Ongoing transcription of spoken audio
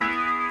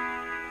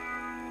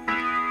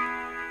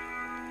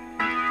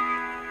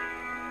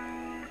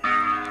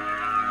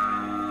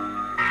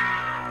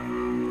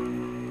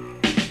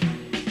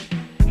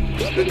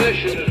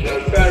Tradition is a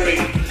very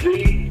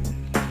deep,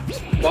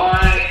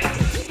 fine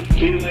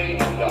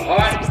feeling of the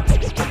heart,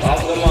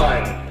 of the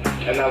mind,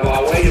 and of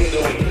our way of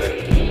doing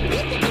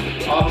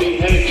things. Our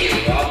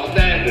behaviors, our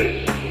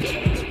standards.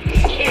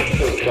 Keep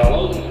them,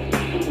 fellows.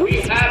 We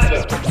have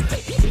them.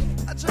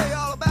 I'll tell you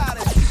all about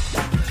it.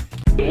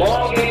 The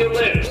longer you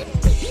live,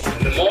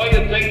 and the more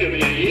you think of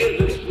your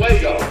years of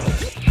Swago,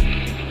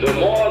 the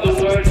more the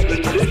word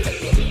tradition of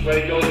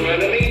Swago is going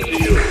to mean to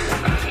you.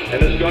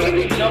 And it's going to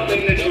be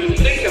something that you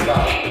think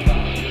about,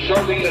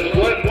 something that's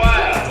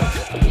worthwhile,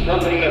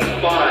 something that's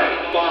fine.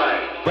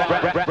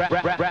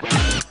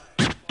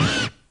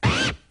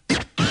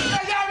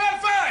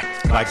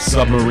 Like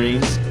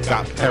submarines,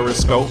 got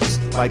periscopes,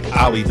 like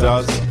Ollie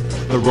does.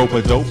 The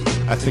rope-a-dope,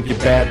 I think your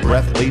bad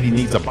breath lady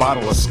needs a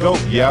bottle of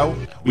scope, yo.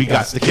 We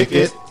got to kick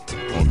it.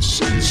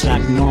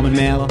 Like Norman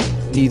Mailer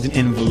needs an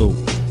envelope.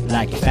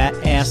 Like your fat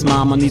ass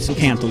mama needs some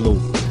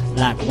cantaloupe.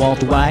 Like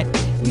Walter White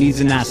needs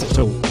an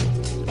isotope.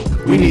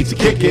 We need to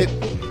kick it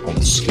on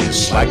the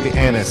skis. Like the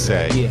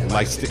NSA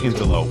likes to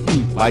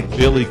interlope. Like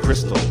Billy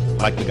Crystal,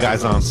 like the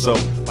guys on soap.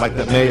 Like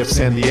the mayor of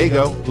San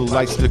Diego who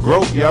likes to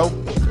grope, yo.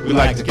 We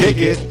like to kick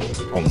it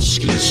on the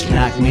skis.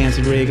 Like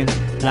Nancy Reagan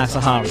likes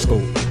a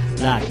horoscope.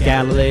 Like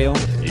Galileo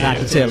like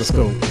a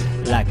telescope.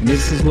 Like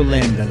Mrs.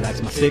 Melinda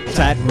likes my thick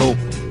tight rope.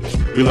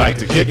 We like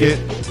to kick it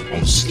on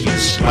the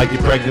skis. Like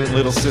your pregnant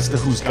little sister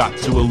who's got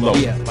to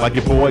elope. Like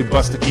your boy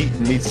Buster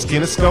Keaton needs a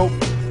skinoscope.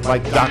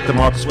 Like Dr.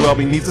 Marcus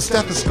Welby needs a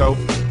stethoscope.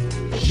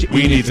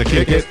 We need to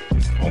kick it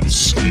on the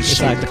skis.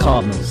 It's like the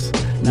Cardinals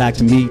like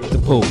to meet the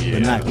Pope.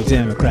 And like the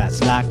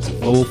Democrats like to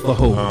vote for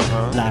hope.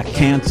 Like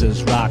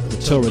cancers rock the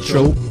Torah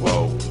trope.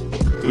 Whoa.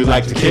 We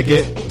like to kick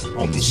it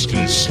on the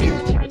skis.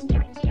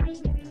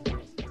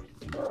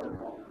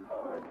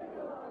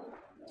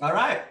 All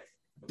right.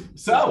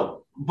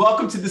 So,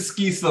 welcome to the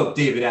ski slope,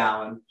 David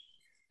Allen.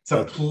 It's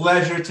a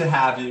pleasure to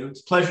have you.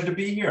 It's a pleasure to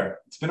be here.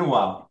 It's been a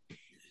while.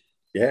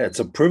 Yeah, it's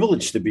a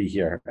privilege to be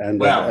here and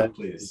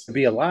please. To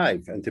be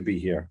alive and to be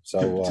here.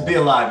 So to be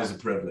alive is a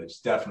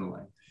privilege,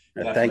 definitely.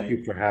 Thank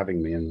you for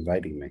having me and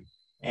inviting me.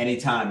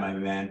 Anytime, my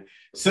man.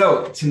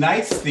 So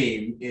tonight's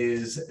theme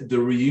is the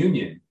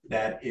reunion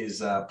that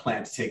is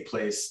planned to take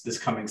place this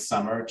coming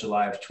summer,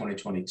 July of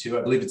 2022.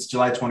 I believe it's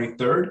July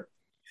 23rd.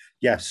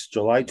 Yes,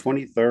 July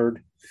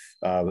 23rd,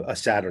 a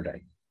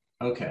Saturday.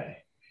 Okay.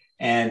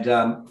 And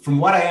from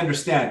what I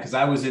understand, because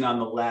I was in on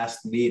the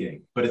last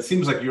meeting, but it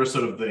seems like you're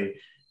sort of the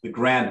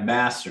grand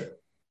master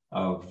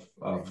of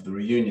the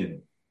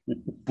reunion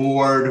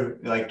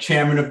board, like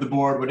chairman of the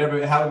board,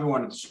 whatever, however you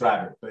want to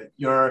describe it. But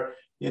you're,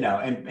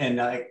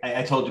 and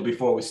I told you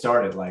before we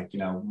started,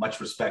 much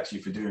respect to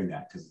you for doing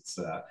that because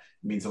it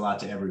means a lot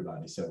to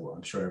everybody. So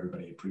I'm sure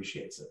everybody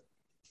appreciates it.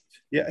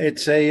 Yeah,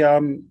 it's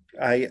I'm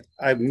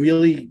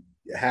really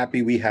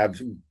happy we have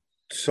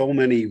so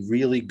many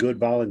really good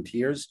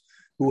volunteers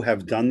who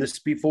have done this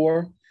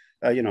before.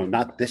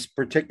 Not this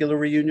particular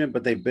reunion,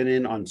 but they've been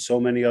in on so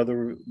many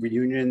other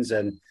reunions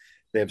and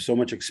they have so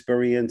much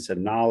experience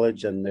and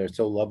knowledge and they're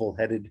so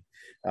level-headed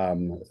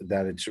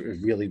that it's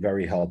really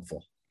very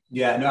helpful.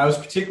 Yeah, no, I was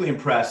particularly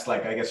impressed.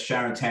 Like, I guess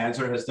Sharon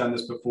Tanzer has done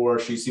this before.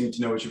 She seemed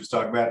to know what she was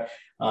talking about.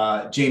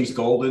 Jimmy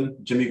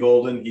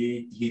Golden,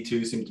 he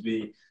too seemed to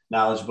be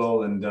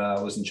knowledgeable and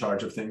was in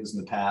charge of things in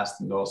the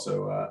past. And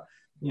also,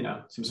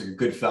 seems like a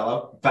good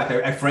fellow. In fact,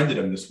 I friended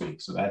him this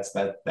week. So that's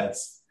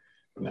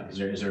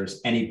is there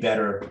any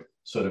better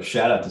sort of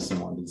shout out to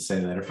someone than to say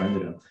that I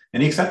friended him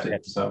and he accepted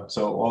it. So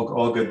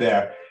all good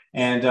there.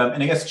 And I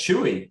guess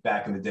Chewy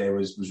back in the day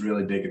was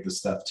really big at this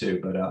stuff too,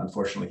 but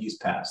unfortunately he's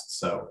passed.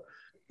 So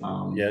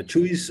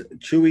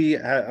Chewy,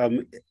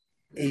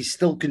 he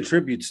still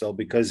contributes though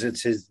because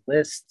it's his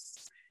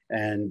lists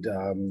and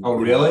oh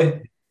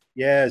really?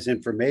 Yeah, his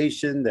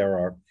information. There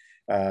are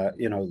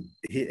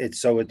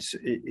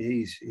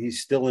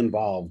he's still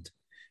involved.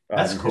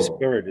 That's cool. His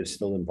spirit is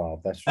still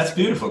involved. That's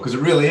beautiful because it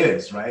really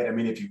is, right? I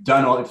mean, if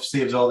you've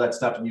saved all that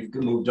stuff and you've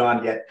moved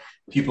on, yet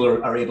people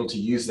are able to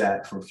use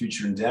that for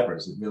future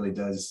endeavors. It really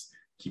does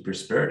keep your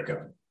spirit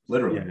going,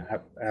 literally. Yeah,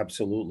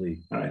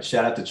 absolutely. All right,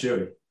 shout out to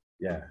Chewy.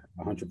 Yeah,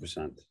 100%.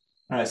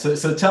 All right,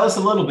 so tell us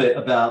a little bit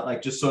about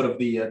like just sort of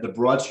the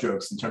broad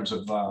strokes in terms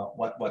of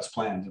what's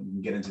planned, and we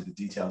can get into the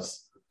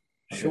details.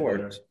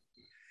 Sure.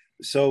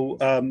 So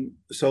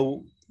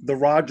the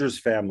Rogers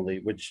family,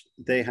 which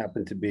they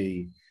happen to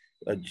be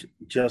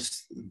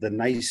just the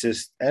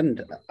nicest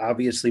and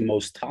obviously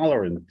most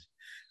tolerant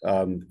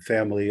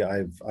family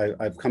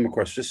I've come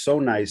across, just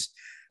so nice.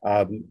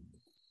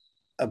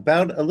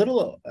 About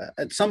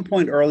at some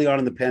point early on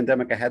in the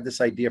pandemic, I had this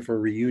idea for a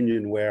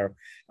reunion where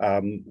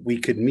we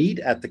could meet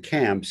at the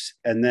camps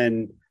and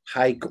then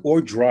hike or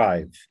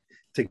drive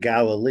to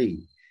Galilee.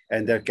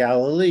 And at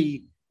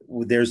Galilee,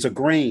 there's a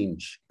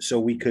Grange, so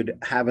we could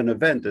have an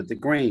event at the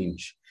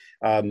Grange.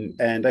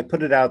 And I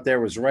put it out there.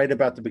 It was right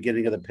about the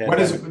beginning of the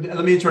pandemic.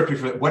 Let me interrupt you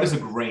for what is a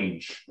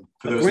Grange?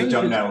 For those that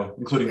don't know,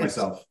 including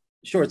myself.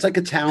 Sure, it's like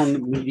a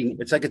town meeting.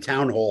 It's like a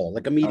town hall,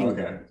 like a meeting.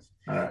 Oh, okay.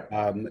 All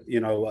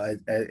right.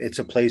 It's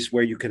a place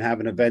where you can have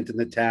an event in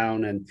the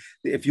town. And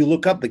if you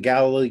look up the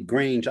Galilee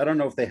Grange, I don't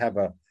know if they have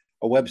a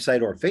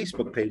website or a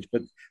Facebook page,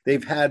 but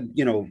they've had,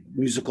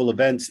 musical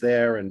events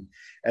there.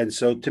 And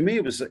so to me,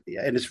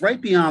 and it's right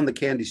beyond the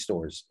candy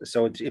stores.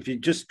 So if you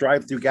just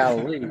drive through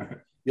Galilee,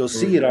 you'll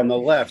see it on the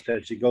left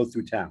as you go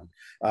through town,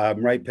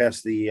 right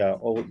past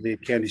the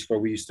candy store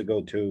we used to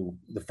go to,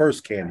 the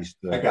first candy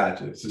store. I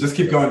got you. So just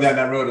keep going down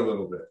that road a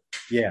little bit.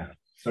 Yeah.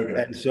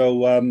 Okay.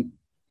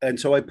 And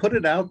so I put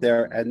it out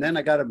there, and then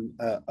I got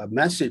a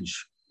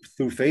message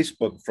through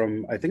Facebook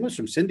from, I think it was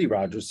from Cindy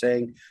Rogers,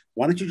 saying,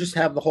 why don't you just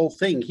have the whole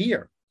thing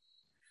here?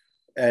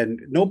 And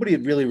nobody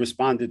had really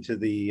responded to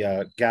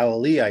the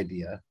Galilee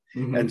idea.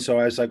 Mm-hmm. And so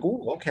I was like,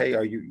 oh, okay,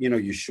 are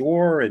you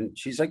sure? And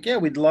she's like, yeah,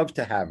 we'd love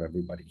to have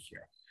everybody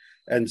here.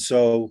 And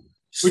so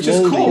which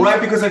is cool,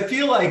 right? Because I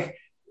feel like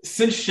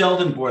since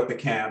Sheldon bought the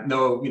camp,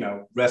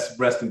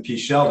 rest in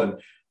peace, Sheldon,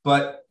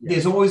 but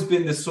there's always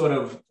been this sort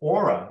of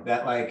aura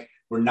that like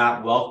we're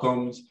not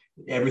welcomed,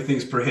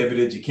 everything's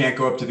prohibited, you can't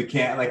go up to the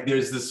camp. Like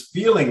there's this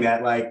feeling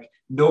that like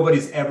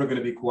nobody's ever going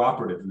to be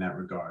cooperative in that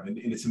regard. And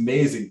it's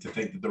amazing to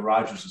think that the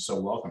Rogers are so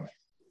welcoming.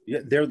 Yeah,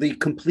 they're the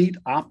complete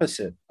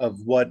opposite of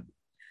what,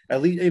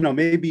 at least,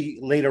 maybe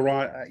later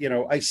on,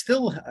 I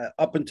still,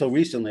 up until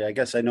recently, I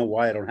guess I know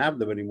why I don't have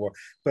them anymore,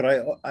 but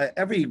I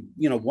every,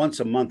 once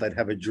a month, I'd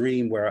have a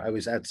dream where I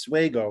was at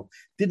Swego,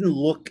 didn't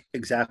look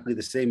exactly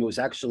the same. It was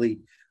actually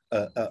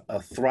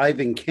a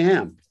thriving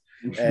camp.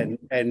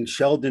 And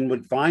Sheldon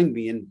would find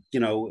me, and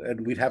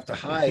and we'd have to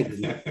hide.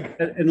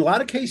 And in a lot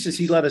of cases,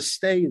 he let us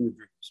stay in the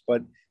dreams,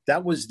 but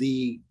that was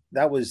the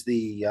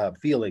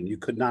feeling. You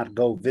could not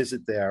go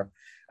visit there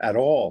at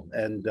all.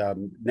 And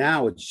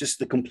now it's just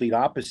the complete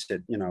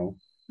opposite.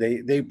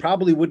 They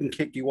probably wouldn't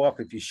kick you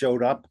off if you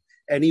showed up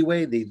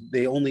anyway.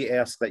 They only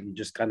ask that you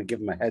just kind of give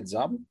them a heads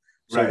up,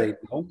 so they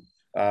know.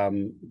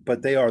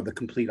 But they are the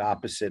complete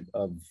opposite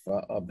of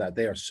that.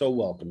 They are so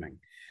welcoming.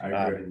 I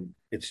agree.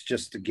 It's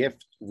just a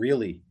gift,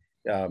 really,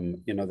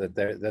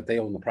 that they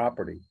own the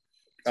property.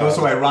 It's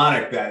also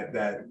ironic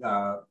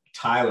that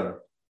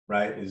Tyler,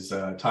 right, is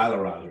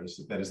Tyler Rogers,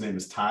 that his name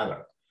is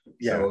Tyler.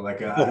 Yeah. So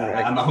like,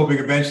 I'm hoping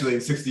eventually in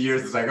 60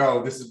 years, it's like,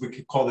 we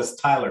could call this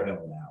Tyler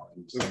Hill now.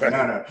 Like,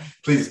 no,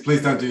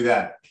 please don't do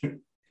that.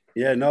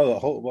 Yeah,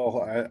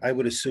 no, I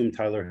would assume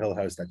Tyler Hill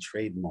has that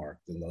trademark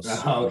in those.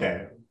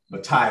 Okay.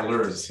 But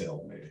Tyler's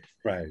Hill, maybe.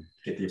 Right.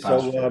 Get the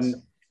apostrophe.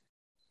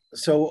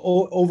 So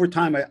over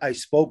time, I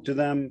spoke to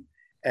them,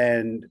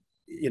 and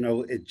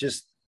it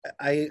just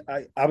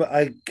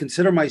I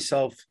consider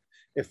myself,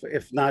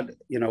 if not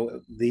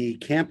the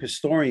camp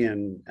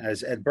historian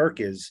as Ed Burke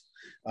is,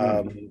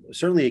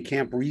 certainly a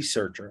camp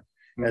researcher,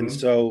 and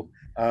so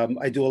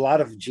I do a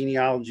lot of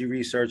genealogy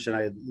research, and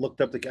I looked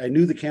up I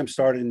knew the camp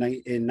started in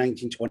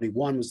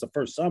 1921 was the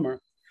first summer,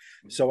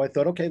 so I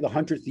thought, okay, the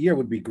 100th year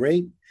would be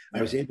great.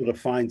 I was able to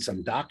find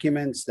some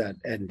documents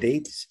and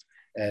dates,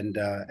 and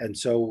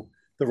so.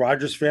 The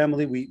Rogers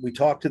family, we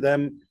talked to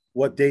them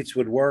what dates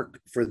would work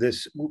for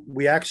this.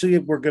 We actually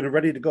were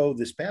ready to go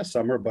this past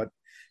summer, but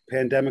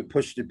pandemic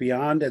pushed it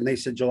beyond, and they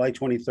said July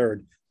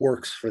 23rd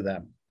works for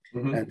them.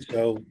 And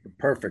so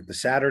perfect, the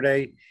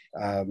Saturday.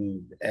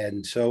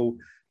 And so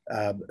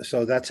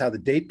that's how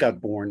the date got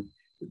born.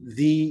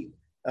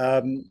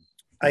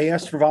 I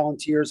asked for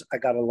volunteers. I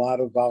got a lot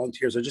of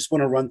volunteers. I just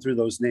want to run through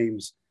those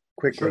names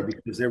quickly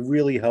because they're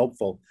really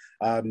helpful.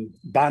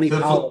 Bonnie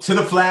Pollock, to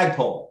the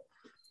flagpole.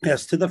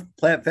 Yes, to the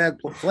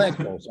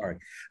flagpole. Sorry,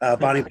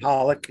 Bonnie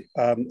Pollock,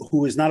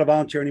 who is not a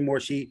volunteer anymore.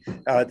 She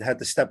had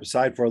to step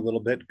aside for a little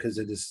bit because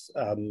it is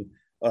a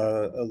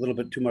little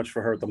bit too much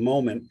for her at the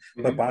moment.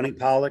 But Bonnie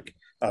Pollock,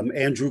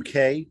 Andrew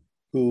Kay,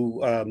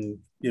 who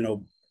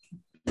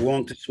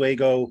belonged to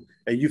Swego,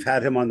 and you've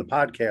had him on the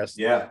podcast.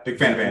 Yeah, big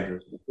fan of Andrew,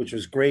 which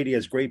was great. He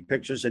has great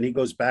pictures, and he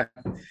goes back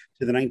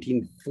to the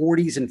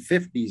 1940s and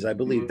 50s, I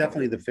believe,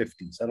 definitely the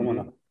 50s. I don't want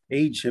to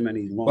age him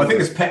any longer. Well,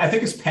 I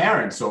think his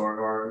parents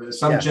or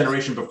some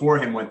generation before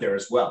him went there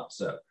as well.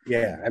 So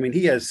yeah, I mean,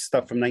 he has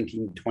stuff from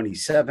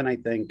 1927, I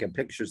think, and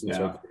pictures and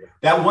so forth.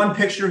 That one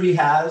picture he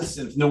has,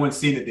 and if no one's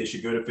seen it, they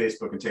should go to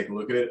Facebook and take a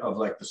look at it, of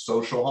like the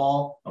social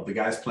hall of the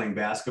guys playing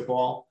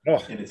basketball.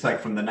 And it's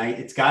like from the night,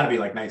 it's got to be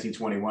like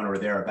 1921 or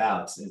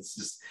thereabouts.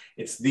 It's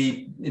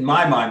in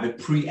my mind, the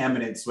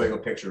preeminent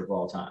Swego picture of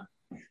all time.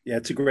 Yeah,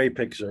 it's a great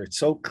picture. It's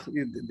so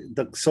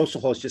the social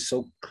hall is just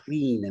so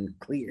clean and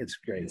clean. It's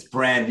great. It's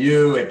brand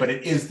new, but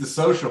it is the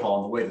social hall.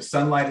 And the way the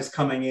sunlight is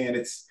coming in,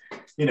 it's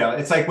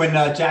like when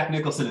Jack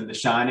Nicholson in The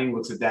Shining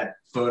looks at that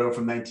photo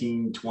from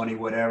 1920,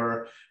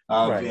 whatever,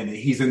 and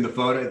he's in the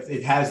photo.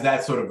 It has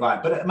that sort of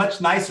vibe, but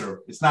much nicer.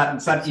 It's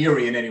not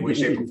eerie in any way,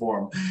 shape, or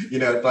form,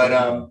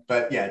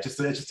 But yeah, it's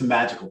just a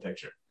magical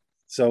picture.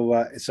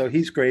 So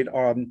he's great.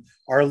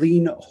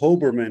 Arlene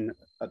Hoberman,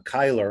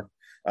 Kyler.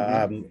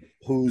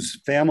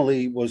 Whose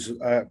family was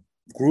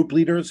group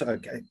leaders,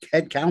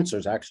 head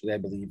counselors, actually, I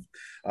believe.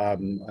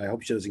 I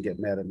hope she doesn't get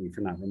mad at me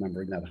for not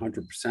remembering that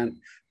 100%.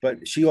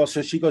 But she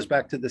goes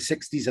back to the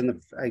 60s, and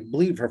I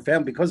believe her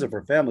family, because of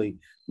her family,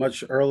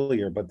 much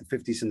earlier, but the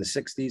 50s and the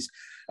 60s.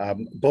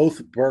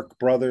 Both Burke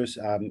brothers,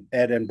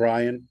 Ed and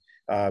Brian,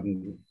 are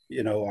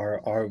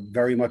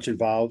very much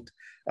involved.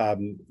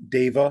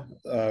 Dava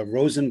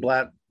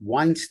Rosenblatt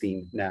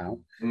Weinstein now,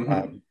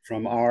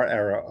 from our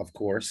era, of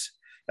course.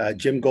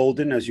 Jim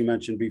Golden, as you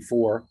mentioned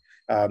before.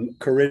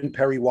 Corinne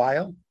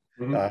Perry-Weil,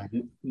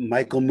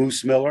 Michael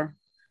Moose Miller,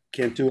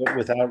 can't do it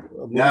without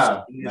Moose,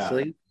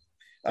 obviously.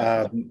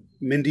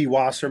 Mindy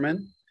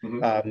Wasserman,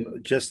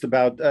 just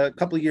about a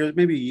couple of years,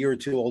 maybe a year or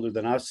two older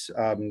than us,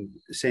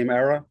 same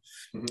era.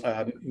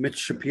 Mitch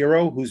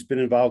Shapiro, who's been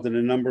involved in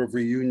a number of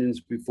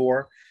reunions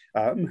before,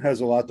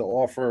 has a lot to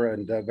offer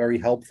and very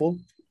helpful.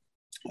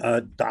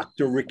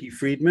 Dr. Ricky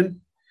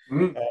Friedman,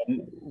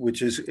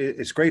 which is,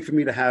 it's great for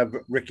me to have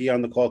Ricky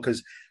on the call,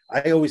 because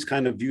I always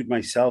kind of viewed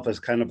myself as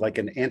kind of like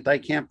an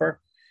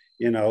anti-camper,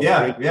 and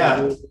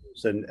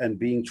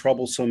being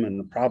troublesome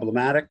and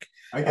problematic.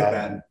 I get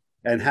that.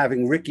 And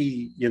having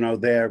Ricky,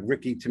 there,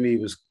 Ricky to me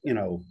was,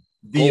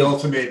 the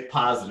ultimate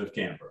positive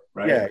camper,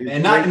 right? Yeah,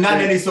 and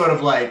not any sort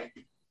of like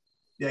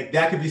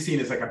that could be seen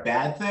as like a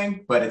bad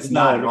thing, but it's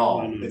not at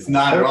all. No. It's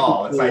not at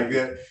all. It's like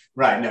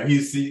right. No,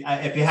 if you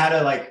had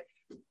to like,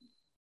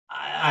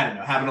 I don't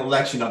know, have an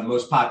election on the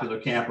most popular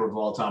camper of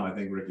all time, I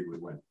think Ricky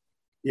would win.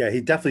 Yeah,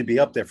 he'd definitely be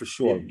up there for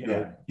sure.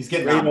 Yeah. He's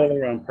getting great all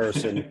around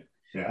person.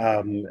 Yeah.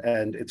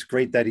 And it's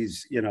great that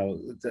he's,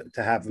 to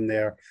have him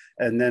there.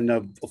 And then,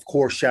 of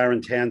course, Sharon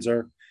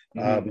Tanzer,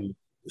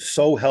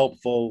 so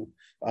helpful,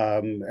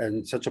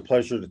 and such a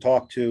pleasure to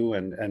talk to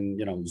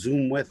and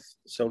Zoom with,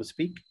 so to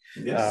speak.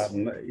 Yes.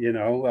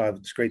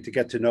 It's great to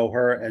get to know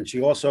her. And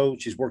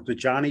she's worked with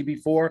Johnny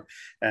before.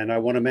 And I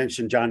want to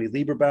mention Johnny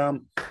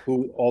Lieberbaum,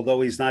 who,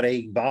 although he's not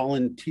a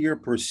volunteer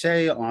per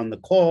se on the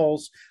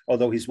calls,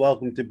 although he's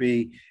welcome to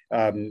be,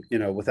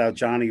 without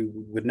Johnny,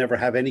 we would never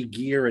have any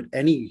gear at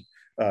any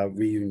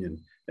reunion.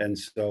 And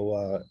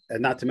so,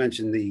 and not to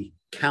mention the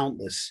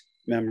countless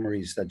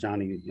memories that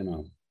Johnny,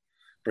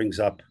 brings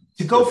up.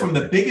 To go from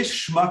the biggest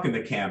schmuck in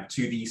the camp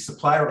to the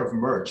supplier of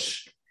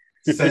merch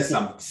says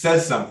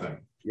something.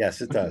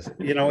 Yes, it does.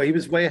 He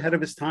was way ahead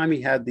of his time.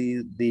 He had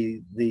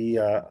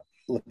the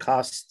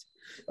Lacoste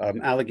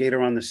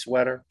alligator on the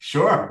sweater.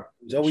 Sure.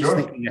 He was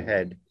always thinking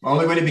ahead.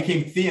 Only when he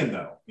became Thean,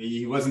 though.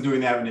 He wasn't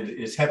doing that in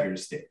his heavier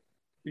state.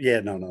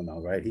 Yeah, no,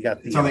 right. He got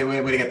it's only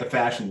when he got the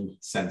fashion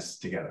sense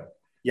together.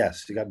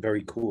 Yes, he got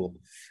very cool.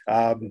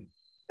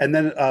 And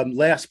then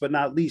last but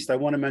not least, I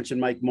want to mention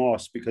Mike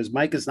Moss, because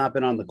Mike has not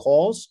been on the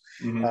calls,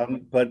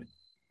 but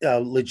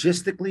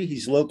logistically,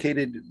 he's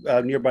located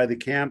nearby the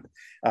camp,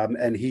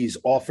 and he's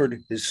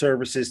offered his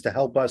services to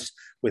help us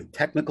with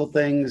technical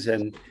things,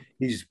 and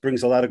he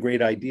brings a lot of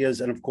great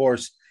ideas. And of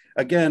course,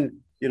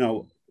 again,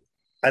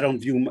 I don't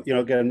view,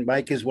 again,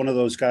 Mike is one of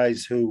those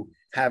guys who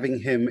having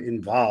him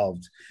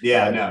involved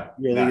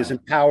really is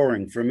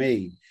empowering for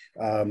me,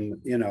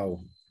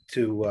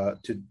 to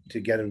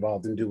get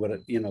involved and do what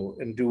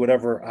and do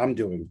whatever I'm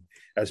doing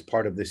as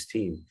part of this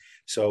team.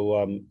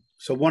 So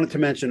wanted to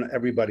mention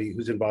everybody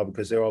who's involved,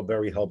 because they're all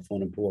very helpful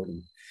and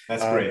important.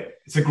 That's great.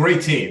 It's a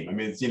great team. I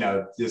mean, it's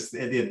just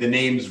the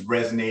names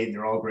resonate, and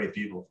they're all great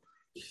people.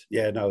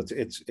 Yeah, no,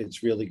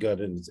 it's really good,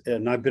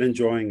 and I've been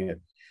enjoying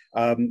it.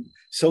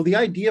 So the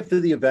idea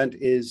for the event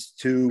is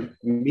to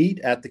meet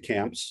at the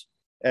camps,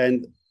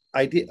 and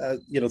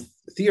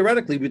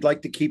theoretically, we'd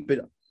like to keep it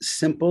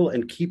simple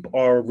and keep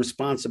our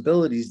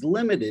responsibilities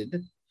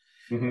limited,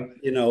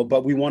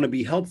 but we want to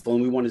be helpful,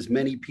 and we want as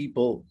many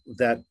people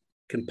that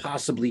can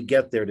possibly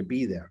get there to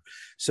be there.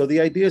 So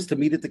the idea is to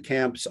meet at the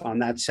camps on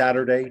that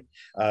Saturday,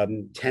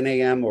 10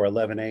 a.m. or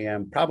 11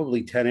 a.m.,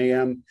 probably 10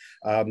 a.m.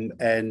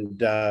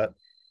 And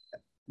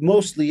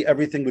mostly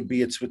everything would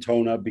be at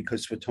Swatona,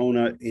 because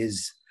Swatona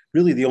is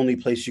really the only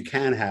place you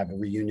can have a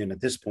reunion at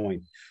this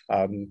point.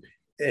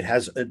 It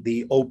has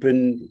the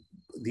open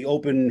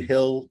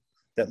hill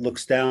that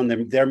looks down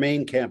their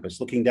main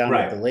campus, looking down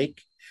at the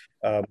lake,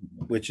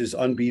 which is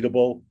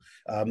unbeatable.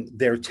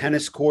 Their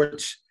tennis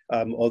courts,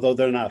 although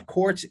they're not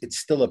courts, it's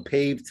still a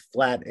paved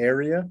flat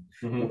area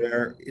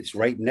where it's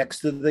right next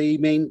to the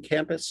main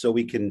campus. So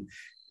we can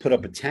put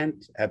up a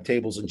tent, have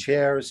tables and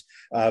chairs,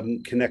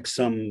 connect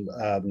some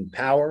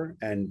power,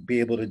 and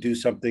be able to do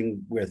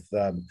something with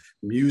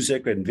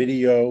music and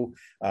video,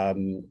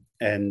 and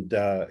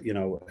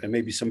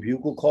maybe some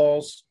bugle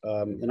calls,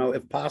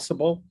 if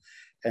possible.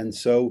 And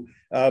so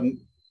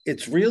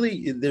it's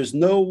really, there's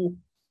no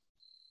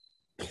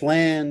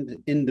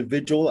planned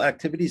individual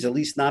activities, at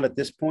least not at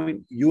this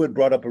point. You had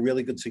brought up a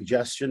really good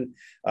suggestion.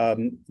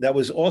 That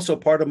was also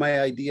part of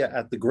my idea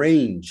at the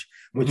Grange,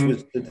 which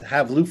was to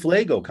have Lou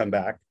Flago come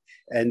back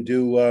and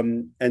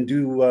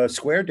do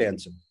square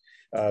dancing,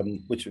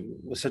 which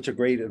was such a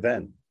great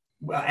event.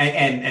 Well,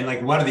 and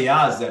like, what are the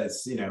odds that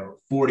it's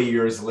 40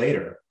 years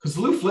later? Because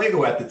Lou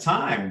Flago at the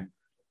time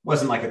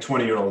wasn't like a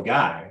 20-year-old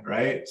guy,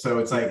 right? So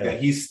it's like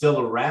that he's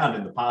still around,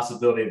 and the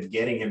possibility of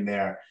getting him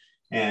there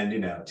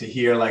And, to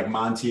hear like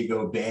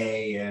Montego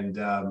Bay and,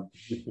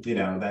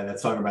 that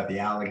song about the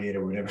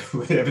alligator,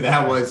 whatever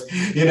that was,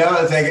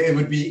 it's like, it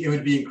would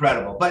be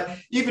incredible. But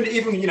even,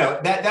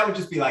 that would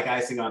just be like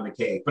icing on the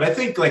cake. But I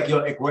think like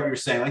what you're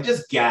saying, like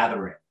just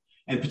gathering,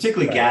 and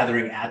particularly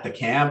gathering at the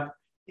camp,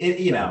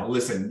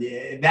 listen,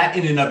 that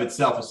in and of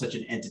itself is such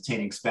an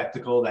entertaining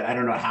spectacle that I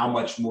don't know how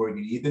much more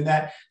you need than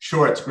that.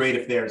 Sure, it's great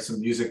if there's some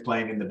music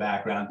playing in the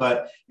background,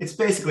 but it's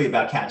basically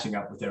about catching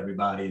up with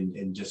everybody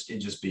and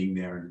just being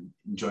there and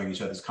enjoying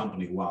each other's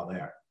company while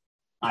there,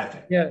 I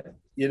think. Yeah.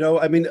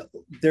 I mean,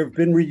 there have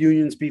been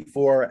reunions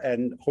before,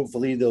 and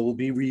hopefully there will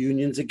be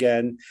reunions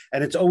again.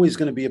 And it's always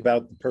going to be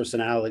about the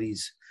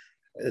personalities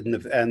and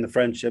the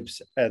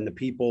friendships and the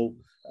people,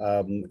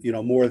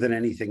 more than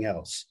anything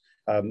else.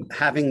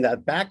 Having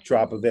that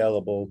backdrop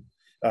available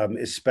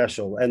is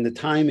special, and the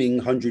timing,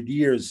 100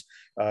 years,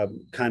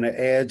 kind of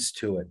adds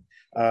to it.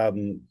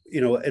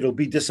 It'll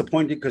be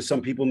disappointing because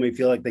some people may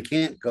feel like they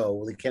can't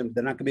go, they're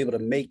not going to be able to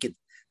make it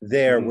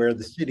there, where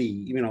the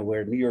city,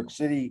 where New York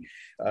City,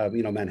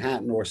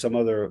 Manhattan or some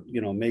other,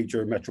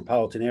 major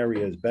metropolitan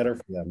area is better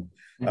for them,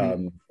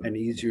 and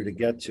easier to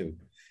get to.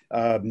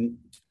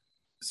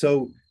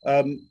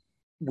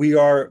 We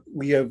have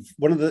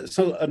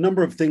a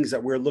number of things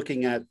that we're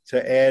looking at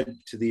to add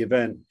to the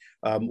event.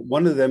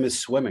 One of them is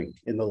swimming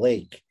in the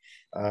lake.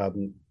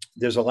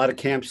 There's a lot of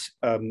camps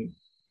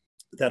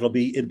that'll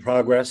be in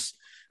progress.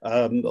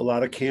 A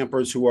lot of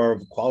campers who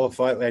are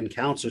qualified and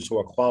counselors who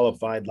are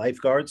qualified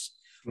lifeguards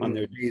on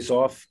their days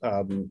off,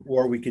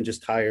 or we can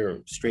just hire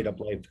straight up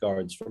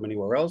lifeguards from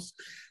anywhere else.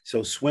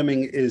 So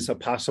swimming is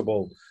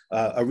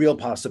a real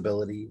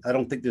possibility. I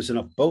don't think there's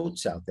enough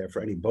boats out there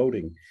for any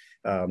boating,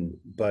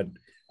 but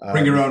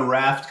bring your own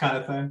raft kind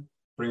of thing.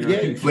 Bring your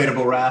own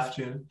inflatable raft.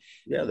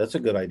 Yeah, that's a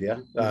good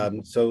idea.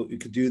 So you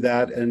could do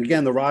that. And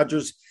again, the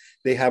Rogers,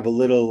 they have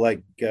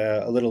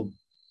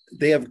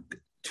they have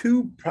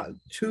two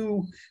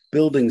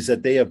buildings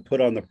that they have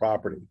put on the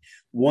property.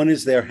 One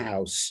is their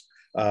house,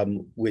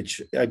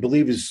 which I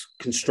believe is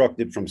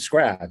constructed from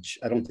scratch.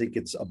 I don't think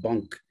it's a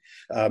bunk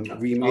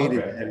remade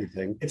into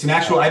anything. It's an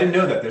actual, I didn't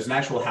know that. There's an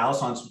actual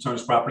house on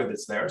Swatona's property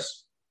that's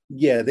theirs.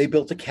 Yeah, they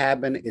built a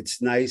cabin.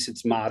 It's nice.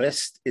 It's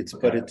modest.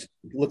 But it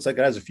looks like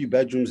it has a few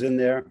bedrooms in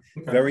there.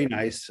 Okay. Very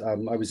nice. I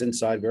was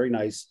inside. Very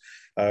nice.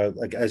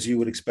 Like as you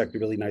would expect a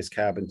really nice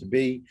cabin to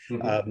be.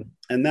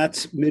 And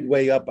that's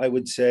midway up, I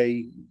would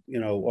say,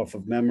 off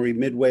of memory,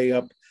 midway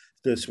up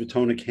the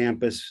Swatona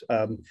campus.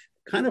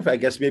 Kind of, I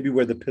guess, maybe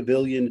where the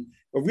pavilion,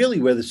 or really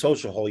where the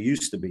social hall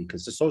used to be,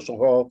 because the social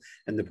hall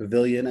and the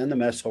pavilion and the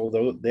mess hall,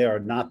 they are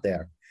not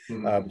there.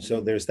 So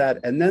there's that.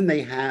 And then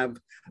they have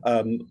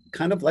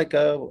kind of like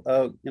I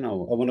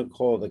want to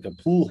call it like a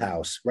pool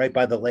house right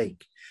by the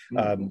lake.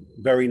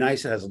 Very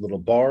nice. It has a little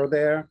bar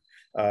there.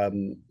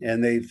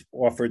 And they've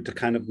offered to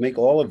kind of make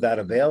all of that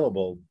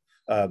available.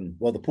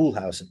 Well, the pool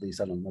house, at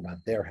least. I don't know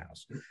about their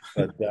house,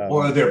 but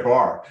or their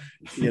bar.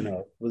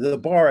 The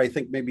bar. I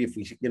think maybe if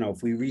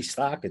we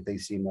restock it, they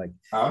seem like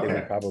they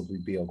would probably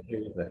be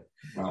okay with it.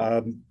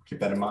 Well, keep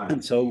that in mind.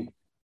 And so,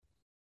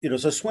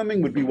 so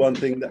swimming would be one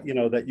thing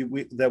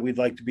that we'd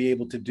like to be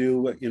able to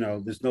do.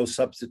 There's no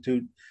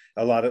substitute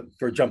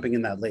for jumping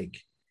in that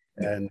lake,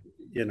 and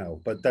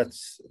but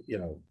that's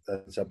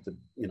up to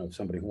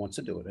somebody who wants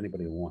to do it.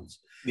 Anybody who wants.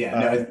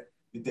 Yeah.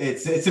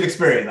 It's an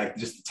experience, like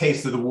just the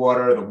taste of the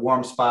water, the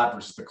warm spot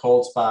versus the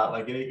cold spot.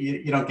 Like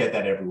you don't get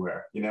that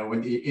everywhere.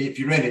 If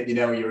you're in it,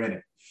 you're in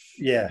it.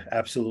 Yeah,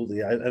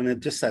 absolutely.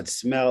 Just that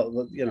smell.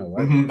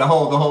 The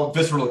whole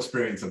visceral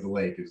experience of the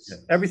lake is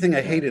everything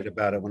I hated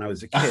about it when I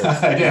was a kid.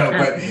 I know,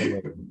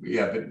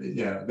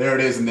 but there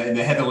it is in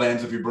the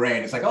headlands of your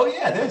brain. It's like, oh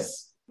yeah,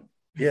 this.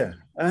 Yeah,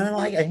 and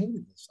I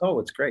hated this. Oh,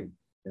 it's great.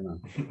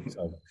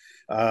 So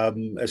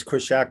as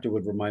Chris Schachter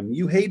would remind me,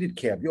 you hated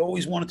camp. You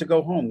always wanted to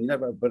go home. You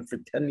never, but for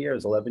 10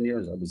 years, 11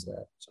 years, I was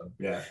there. So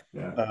yeah.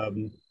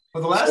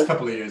 Well, the last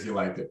couple of years, you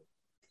liked it.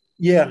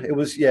 Yeah, it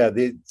was. Yeah,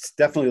 it's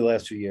definitely the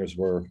last few years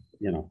were,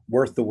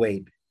 worth the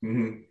wait.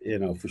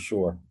 For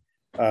sure.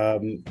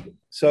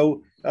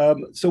 So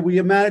we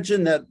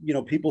imagine that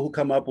people who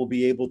come up will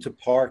be able to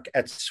park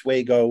at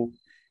Swago,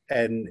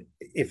 and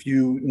if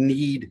you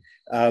need.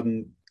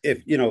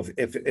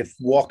 If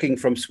walking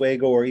from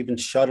Swago or even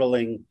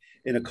shuttling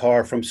in a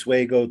car from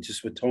Swago to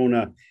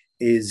Swatona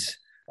is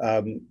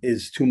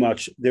too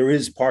much, there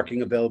is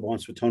parking available on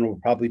Swatona. We'll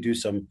probably do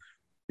some,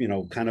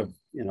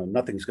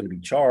 nothing's going to be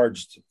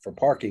charged for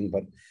parking,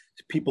 but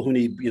people who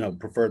need,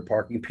 preferred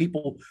parking,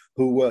 people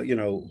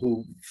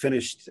who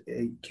finished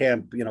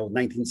camp,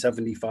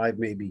 1975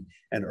 maybe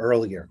and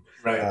earlier,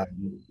 right?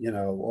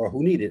 Or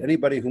who need it.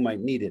 Anybody who might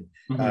need it,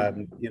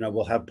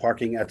 will have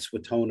parking at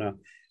Swatona.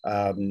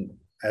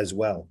 As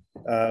well.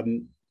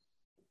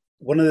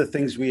 One of the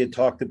things we had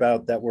talked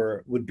about that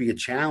would be a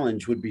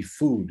challenge would be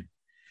food.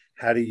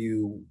 How do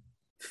you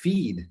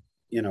feed,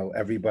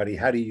 everybody?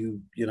 How do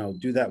you,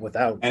 do that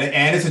without?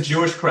 And it's a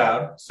Jewish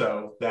crowd,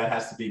 so that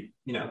has to be,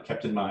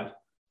 kept in mind.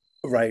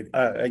 Right.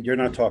 You're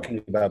not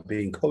talking about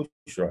being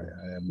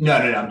kosher. No.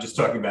 I'm just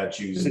talking about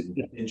Jews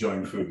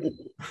enjoying food.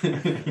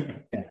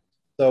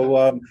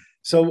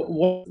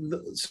 So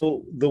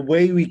the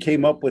way we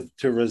came up with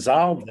to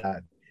resolve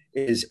that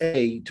is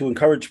to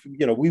encourage,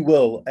 we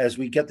will, as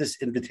we get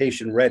this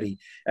invitation ready,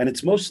 and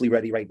it's mostly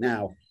ready right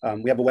now.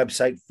 We have a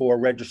website for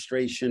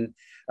registration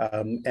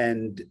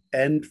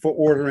and for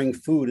ordering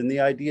food. And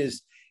the idea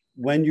is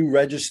when you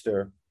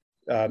register,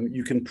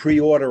 you can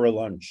pre-order a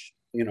lunch.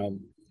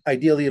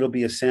 Ideally it'll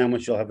be a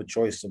sandwich. You'll have a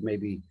choice of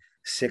maybe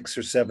 6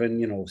 or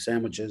 7,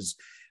 sandwiches,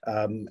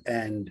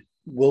 and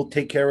we'll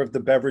take care of the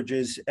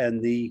beverages and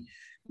the,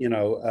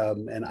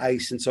 and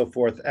ice and so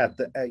forth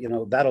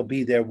that'll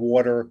be there,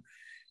 water,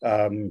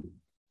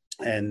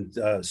 and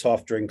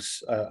soft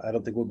drinks. I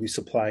don't think we'll be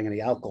supplying any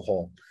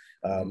alcohol.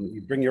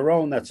 You bring your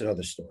own, that's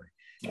another story.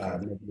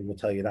 We'll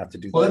tell you not to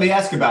do that. Well, let me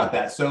ask about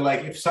that. So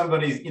like if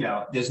somebody's,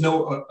 there's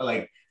no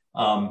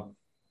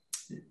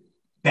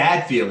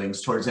bad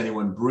feelings towards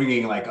anyone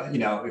bringing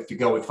if you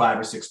go with 5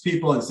 or 6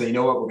 people and say, you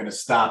know what, we're going to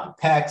stop at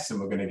Peck's and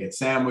we're going to get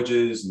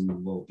sandwiches and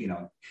we'll,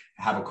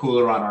 have a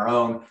cooler on our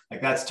own.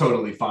 Like that's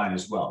totally fine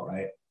as well,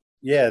 right?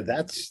 Yeah,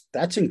 that's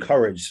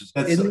encouraged.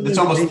 It's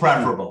almost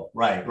preferable,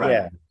 right?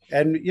 Yeah,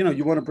 and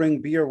you want to bring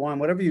beer, wine,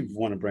 whatever you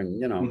want to bring.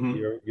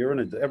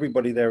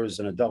 Everybody there is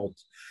an adult,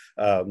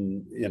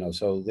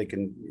 so they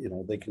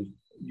can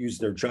use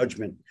their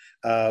judgment.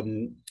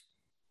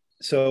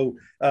 So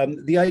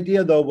the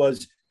idea though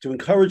was to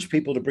encourage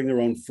people to bring their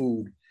own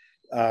food,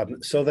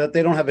 so that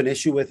they don't have an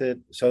issue with it.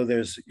 So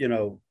there's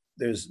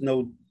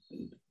no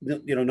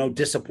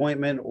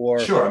disappointment or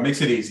sure, it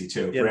makes it easy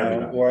too for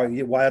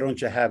everybody. Or why don't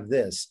you have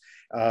this?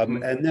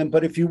 And then,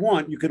 but if you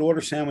want, you could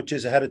order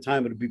sandwiches ahead of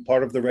time. It'll be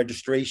part of the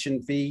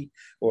registration fee,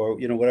 or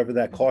whatever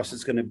that cost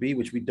is going to be,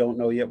 which we don't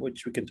know yet,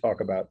 which we can talk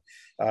about.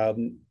 So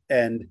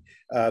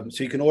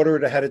you can order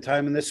it ahead of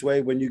time. In this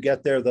way, when you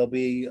get there, there'll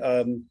be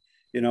a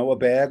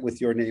bag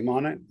with your name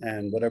on it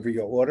and whatever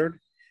you ordered,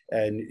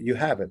 and you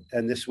have it.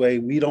 And this way,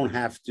 we don't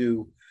have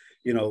to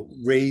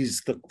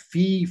raise the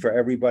fee for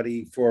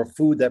everybody for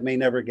food that may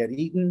never get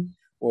eaten,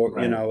 or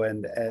right.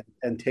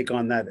 And take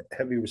on that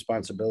heavy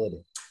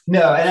responsibility.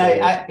 No,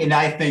 and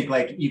I think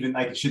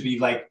it should be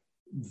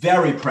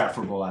very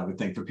preferable, I would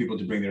think, for people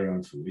to bring their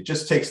own food. It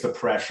just takes the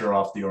pressure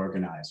off the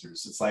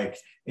organizers.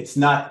 It's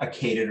not a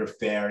catered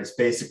affair. It's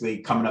basically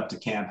coming up to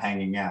camp,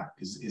 hanging out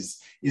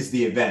is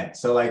the event.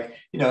 So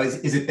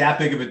is it that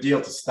big of a deal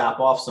to stop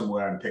off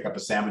somewhere and pick up a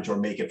sandwich or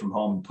make it from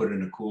home and put it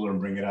in a cooler and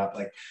bring it up?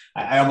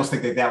 I almost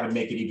think that would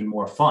make it even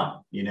more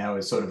fun,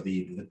 is sort of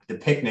the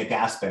picnic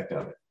aspect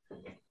of it.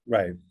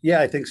 Right.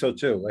 Yeah, I think so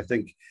too. I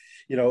think,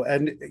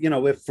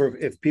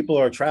 if people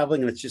are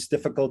traveling and it's just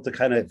difficult to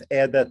kind of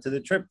add that to the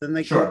trip, then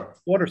they can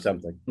order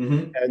something,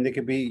 and they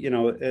could be,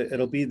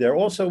 it'll be there.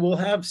 Also, we'll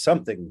have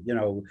something,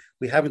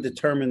 we haven't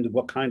determined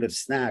what kind of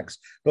snacks,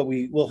 but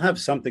we will have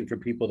something for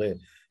people to,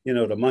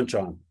 to munch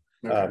on.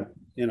 Okay.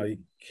 You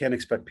can't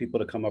expect people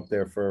to come up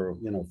there for,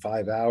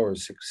 5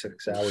 hours,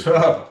 six hours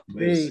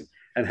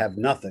and have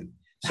nothing.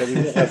 So we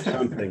will have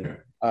something.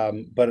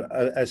 But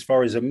as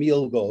far as a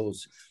meal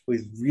goes,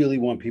 we really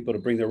want people to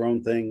bring their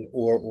own thing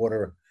or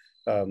order,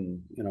 a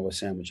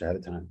sandwich ahead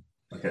of time.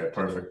 Okay,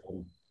 perfect.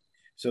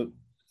 So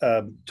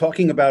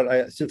talking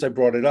about, since I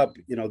brought it up,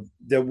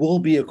 there will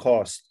be a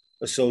cost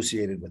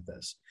associated with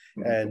this.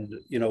 And,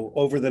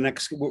 over the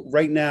next,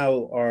 right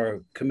now,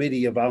 our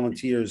committee of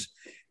volunteers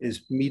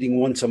is meeting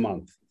once a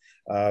month.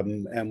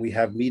 And we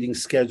have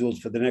meetings scheduled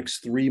for the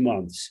next 3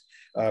 months,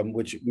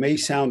 which may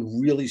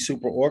sound really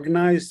super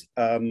organized.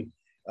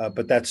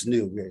 But that's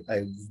new.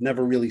 I've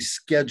never really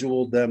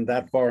scheduled them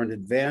that far in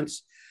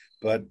advance,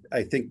 but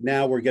I think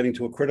now we're getting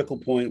to a critical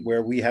point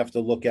where we have to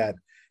look at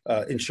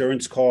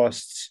insurance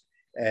costs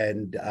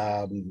and,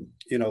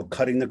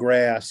 cutting the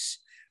grass.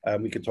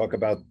 We could talk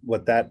about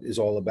what that is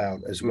all about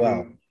as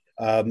well.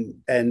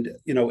 And,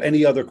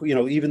 any other,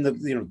 even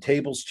the,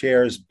 tables,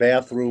 chairs,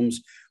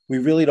 bathrooms, we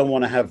really don't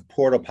want to have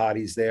porta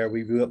potties there.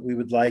 We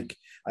would like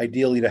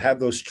ideally to have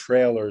those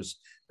trailers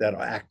that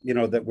are,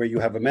 that where you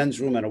have a men's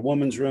room and a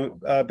woman's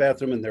room,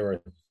 bathroom, and there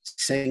are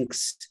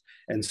sinks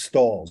and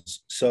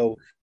stalls. So,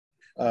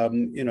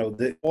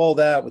 all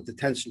that with the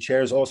tents and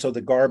chairs, also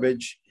the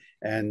garbage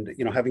and,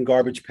 having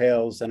garbage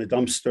pails and a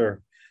dumpster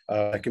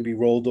that can be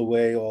rolled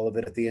away, all of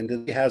it at the end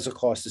of it has a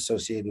cost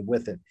associated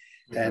with it.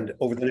 And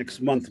over the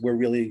next month, we're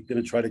really going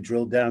to try to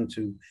drill down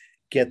to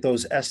get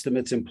those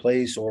estimates in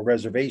place or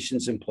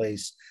reservations in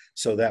place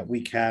so that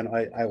we can,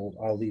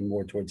 I'll lean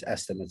more towards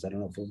estimates. I don't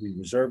know if we'll be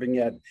reserving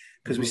yet,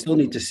 because we still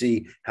need to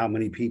see how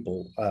many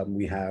people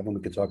we have, and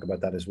we can talk about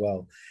that as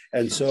well.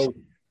 And so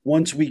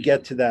once we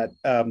get to that,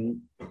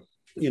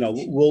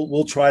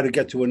 we'll try to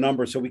get to a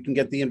number so we can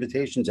get the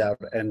invitations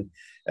out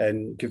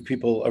and give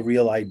people a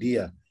real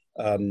idea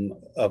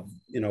of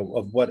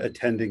what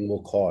attending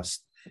will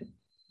cost.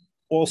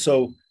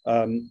 Also,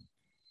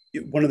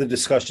 one of the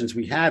discussions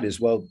we had is,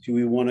 well, do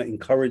we want to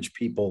encourage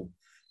people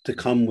to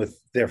come with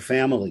their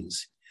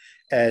families?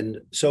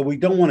 And so we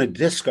don't want to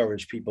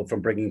discourage people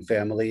from bringing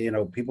family.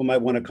 People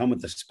might want to come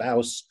with a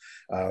spouse.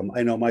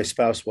 I know my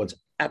spouse wants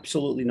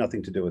absolutely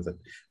nothing to do with it.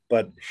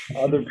 But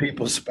other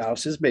people's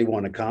spouses may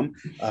want to come,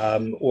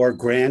 or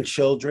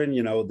grandchildren.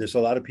 There's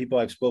a lot of people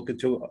I've spoken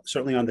to,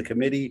 certainly on the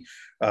committee,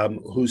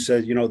 who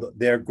said,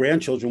 their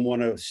grandchildren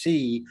want to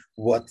see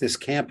what this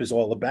camp is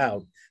all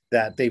about,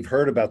 that they've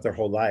heard about their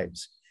whole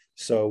lives.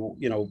 So,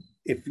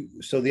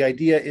 the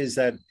idea is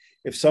that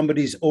if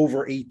somebody's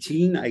over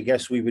 18, I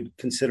guess we would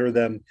consider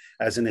them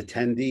as an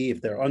attendee. If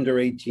they're under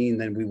 18,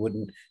 then we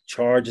wouldn't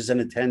charge as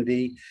an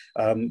attendee.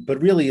 But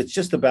really, it's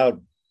just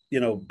about,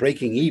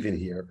 breaking even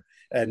here.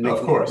 And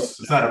of course,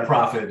 it's not a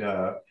profit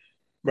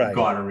right.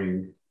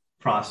 garnering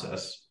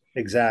process.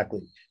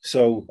 Exactly.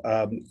 So,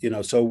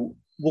 so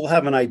we'll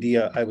have an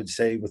idea, I would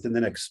say, within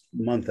the next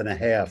month and a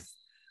half,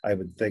 I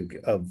would think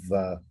of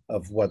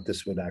what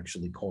this would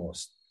actually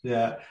cost.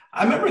 Yeah.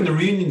 I remember in the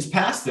reunions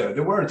past,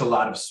 there weren't a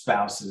lot of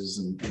spouses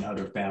and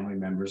other family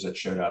members that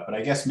showed up. But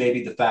I guess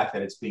maybe the fact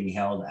that it's being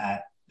held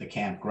at the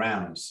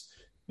campgrounds,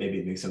 maybe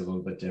it makes it a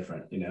little bit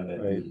different, that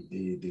right.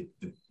 the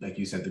like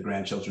you said, the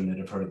grandchildren that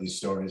have heard these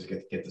stories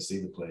get to see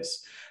the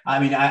place. I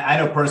mean, I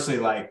know personally,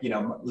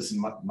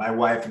 listen, my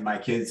wife and my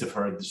kids have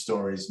heard the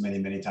stories many,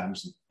 many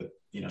times, but,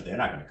 they're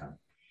not going to come.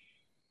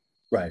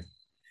 Right.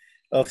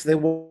 If they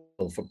will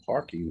for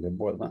parking, they're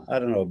more, I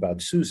don't know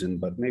about Susan,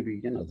 but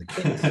maybe, the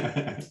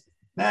kids.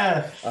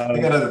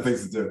 They got other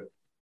things to do.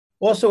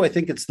 Also, I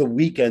think it's the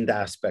weekend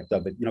aspect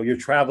of it. You're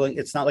traveling.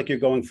 It's not like you're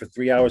going for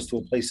 3 hours to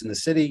a place in the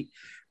city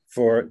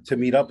to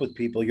meet up with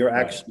people. You're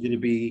actually going to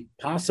be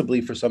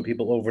possibly for some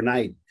people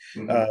overnight.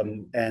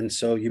 Mm-hmm. And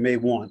so you may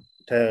want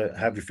to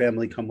have your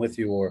family come with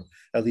you, or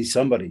at least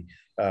somebody,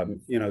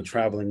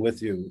 traveling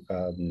with you,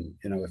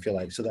 if you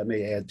like. So that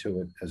may add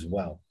to it as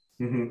well.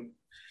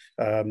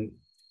 Mm-hmm.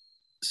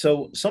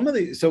 So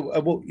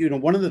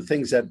one of the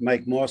things that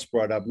Mike Moss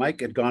brought up,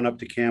 Mike had gone up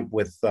to camp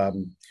with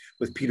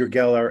Peter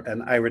Geller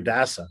and Ira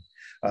Dassa.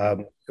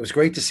 It was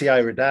great to see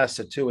Ira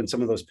Dassa too in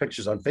some of those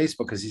pictures on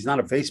Facebook, because he's not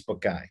a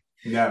Facebook guy.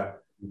 No.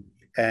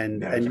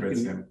 And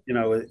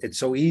it's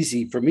so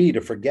easy for me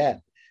to forget.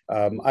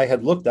 I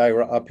had looked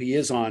Ira up. He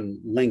is on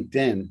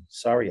LinkedIn.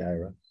 Sorry,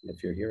 Ira,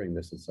 if you're hearing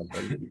this at some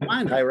point.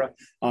 Find Ira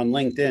on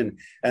LinkedIn.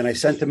 And I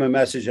sent him a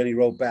message and he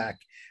wrote back.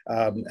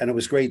 And it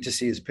was great to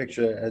see his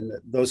picture. And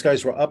those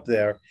guys were up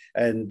there.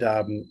 And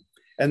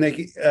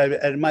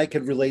Mike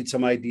had relayed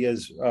some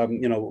ideas,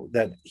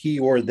 that he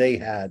or they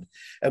had.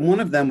 And one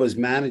of them was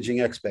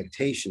managing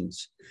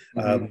expectations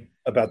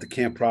about the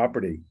camp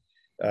property.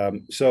 I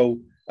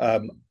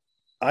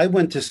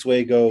went to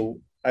Swago,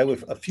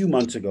 a few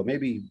months ago,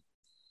 maybe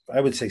I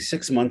would say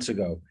 6 months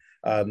ago.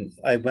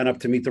 I went up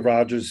to meet the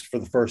Rogers for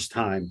the first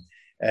time,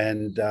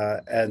 and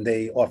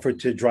they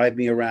offered to drive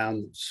me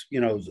around,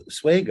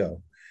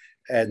 Swago.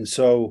 And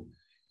so,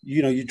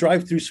 you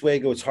drive through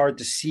Swago, it's hard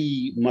to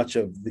see much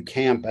of the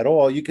camp at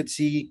all. You could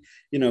see,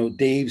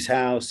 Dave's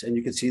house, and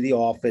you could see the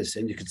office,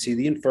 and you could see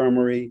the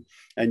infirmary,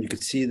 and you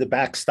could see the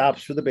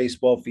backstops for the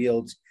baseball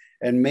fields,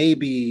 and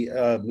maybe,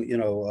 a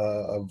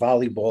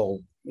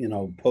volleyball,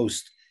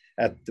 post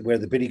at where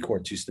the biddy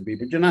courts used to be.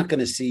 But you're not going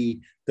to see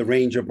the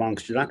ranger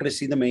bunks. You're not going to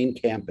see the main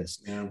campus.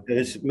 Yeah.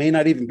 It may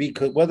not even be,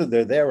 whether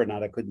they're there or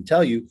not, I couldn't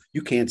tell you.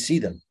 You can't see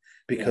them,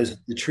 because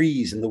the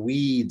trees and the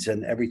weeds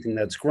and everything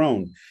that's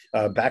grown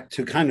back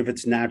to kind of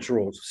its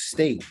natural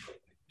state.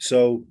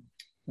 So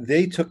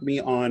they took me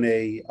on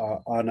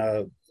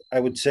I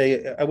would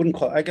say,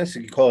 I guess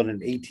you could call it an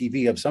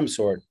ATV of some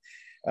sort,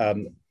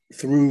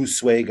 through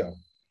Swago.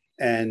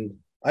 And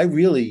I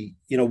really,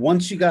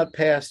 once you got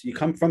past, you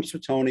come from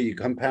Swatona, you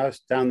come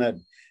past down that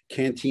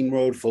canteen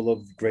road full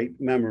of great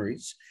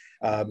memories,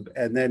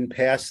 and then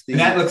past the...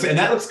 And that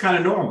looks kind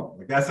of normal.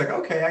 Like, that's like,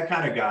 okay, I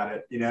kind of got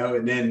it,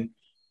 and then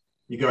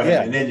you go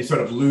ahead, and then you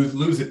sort of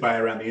lose it by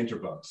around the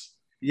interbunks.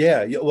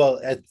 Yeah.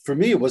 Well, for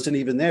me, it wasn't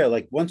even there.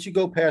 Like, once you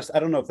go past, I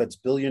don't know if that's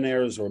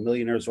Billionaires or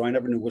Millionaires, or I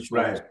never knew which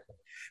one. Right.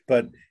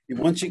 But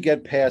once you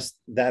get past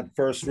that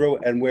first row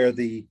and where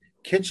the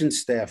kitchen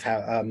staff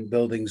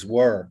buildings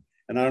were,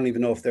 and I don't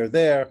even know if they're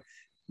there.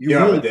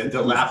 They're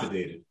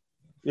dilapidated.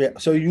 Yeah.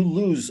 So you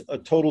lose a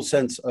total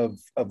sense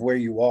of where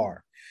you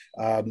are.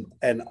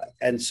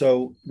 And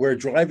so we're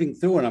driving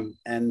through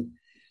and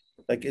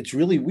like, it's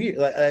really weird.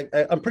 Like,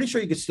 I'm pretty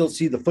sure you can still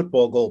see the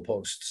football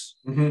goalposts.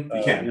 Mm-hmm.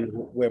 You can.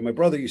 Where my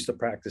brother used to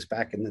practice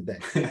back in the day.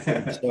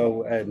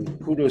 And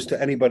kudos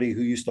to anybody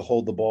who used to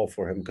hold the ball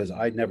for him, because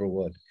I never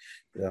would.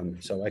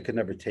 So I could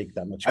never take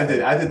that much. I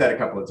did that a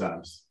couple of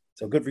times.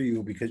 So good for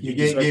you, because you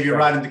gave your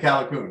ride into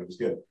Callicoon. It was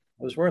good.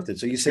 It was worth it.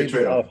 So you saved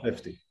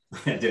 $1.50.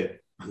 I did.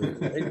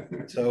 Right?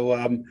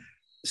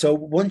 So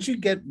once you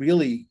get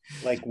really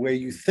like where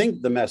you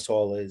think the mess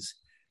hall is,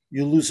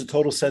 you lose a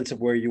total sense of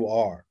where you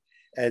are.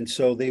 And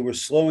so they were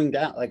slowing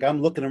down. Like,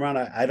 I'm looking around,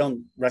 I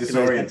don't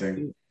recognize.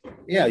 Disorienting.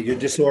 Yeah, you're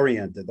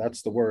disoriented.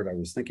 That's the word I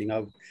was thinking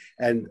of.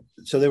 And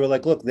so they were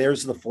like, look,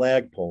 there's the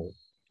flagpole.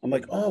 I'm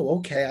like, oh,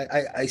 okay,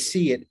 I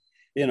see it.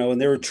 And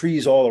there are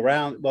trees all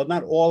around. Well,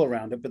 not all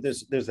around it, but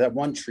there's that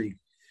one tree.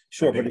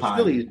 Sure, but it's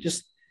really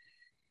just,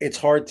 it's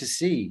hard to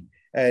see.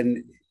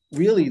 And,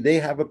 really, they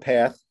have a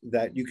path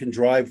that you can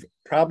drive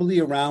probably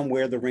around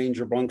where the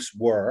Ranger bunks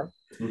were,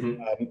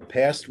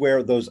 past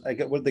where those, I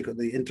get what they call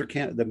the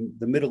intercamp,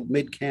 the middle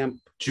mid camp,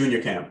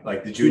 junior camp,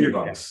 like the junior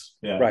bunks.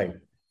 Yeah. Right.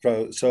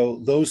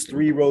 So those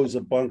 3 rows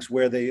of bunks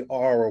where they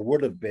are or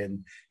would have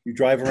been, you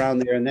drive around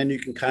there, and then you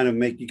can kind of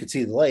you can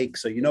see the lake,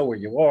 so you know where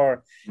you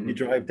are. You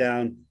drive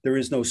down. There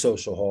is no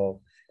social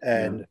hall,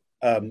 and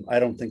I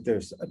don't think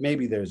there's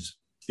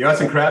the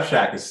Arts and Crafts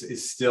Shack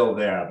is still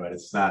there, but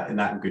it's not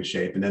in good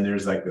shape. And then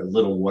there's like the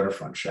little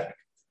waterfront shack.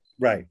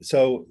 Right.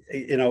 So,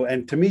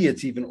 and to me,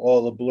 it's even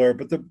all a blur.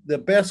 But the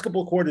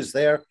basketball court is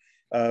there.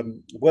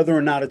 Whether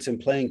or not it's in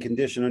playing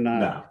condition or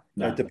not,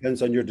 it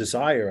depends on your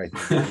desire, I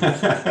think.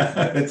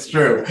 That's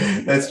true.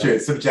 That's true.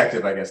 It's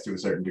subjective, I guess, to a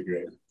certain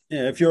degree.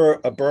 Yeah, if you're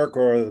a Burke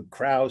or a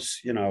Krause,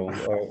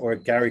 or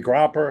Gary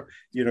Gropper,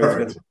 you're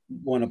going to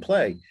want to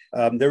play.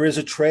 There is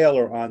a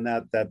trailer on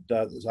that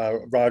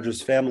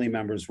Rogers family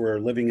members were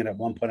living in at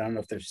one point. I don't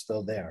know if they're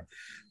still there,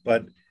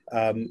 but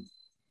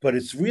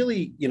it's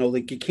really,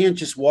 like you can't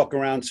just walk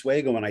around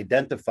Swago and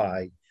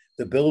identify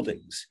the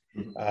buildings.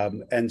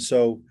 And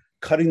so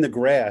cutting the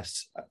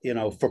grass,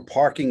 for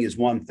parking is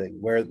one thing,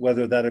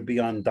 whether that'd be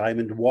on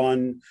Diamond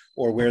 1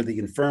 or where the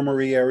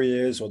infirmary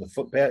area is or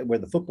where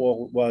the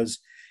football was.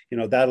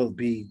 That'll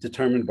be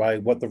determined by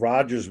what the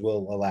Rogers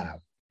will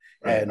allow,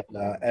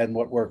 and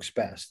what works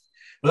best.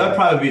 Well, that'd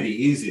probably be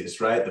the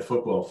easiest, right? The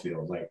football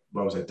field, like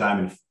what was it,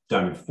 Diamond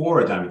 4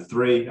 or Diamond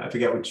 3? I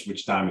forget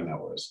which diamond that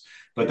was.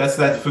 But that's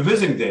for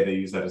visiting day. They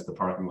use that as the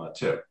parking lot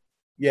too.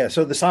 Yeah.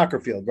 So the soccer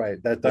field,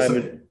 right? That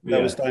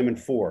was Diamond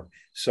 4.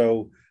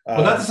 So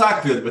well, not the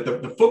soccer field, but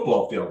the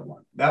football field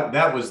one.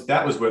 That was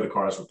where the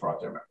cars were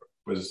parked. I remember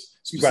was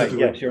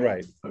specifically. Right. Yes, you're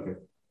right. Okay.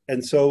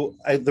 And so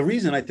the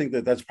reason I think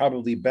that's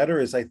probably better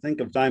is I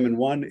think of Diamond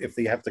 1, if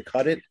they have to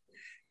cut it,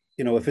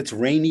 if it's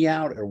rainy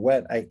out or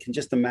wet, I can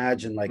just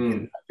imagine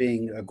it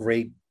being a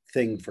great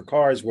thing for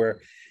cars,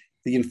 where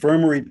the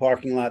infirmary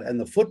parking lot and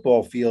the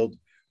football field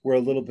were a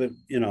little bit,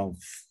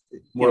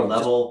 more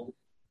level.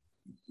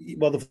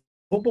 Well, the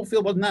football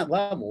field wasn't that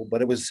level,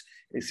 but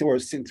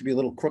it seemed to be a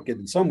little crooked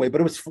in some way, but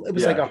it was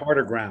like a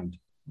harder ground.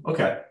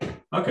 Okay.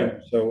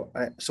 So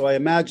I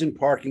imagine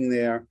parking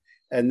there,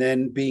 and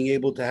then being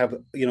able to have,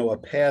 a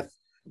path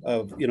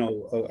of,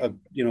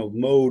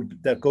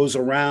 mode that goes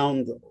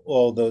around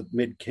all the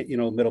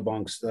middle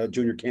bunks,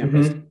 junior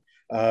campus,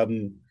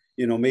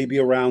 maybe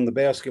around the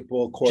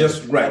basketball court.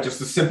 Just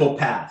a simple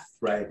path,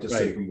 right? Just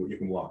so you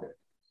can walk it.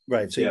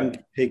 Right. So you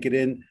can take it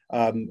in.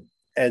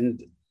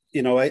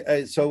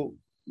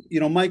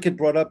 Mike had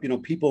brought up,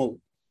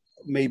 people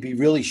may be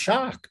really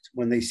shocked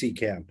when they see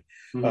camp.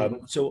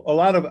 So a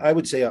lot of, I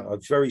would say a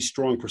very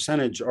strong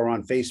percentage are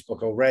on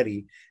Facebook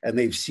already, and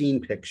they've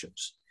seen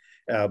pictures,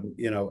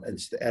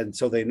 and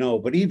so they know.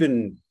 But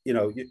even,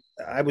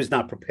 I was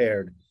not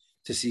prepared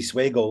to see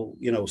Swago,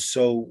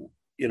 so,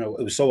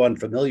 it was so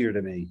unfamiliar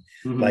to me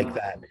like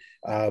that.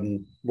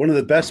 One of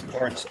the best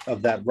parts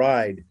of that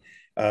ride,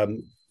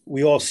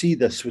 we all see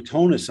the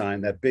Swatona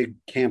sign, that big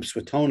Camp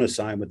Swatona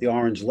sign with the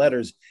orange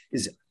letters,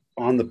 is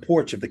on the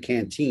porch of the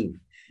canteen,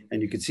 and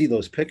you can see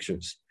those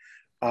pictures.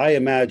 I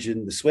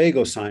imagine the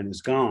Swago sign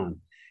is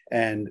gone.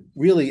 And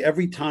really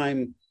every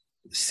time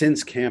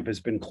since camp has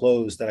been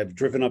closed that I've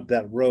driven up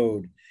that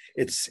road,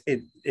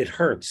 it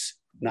hurts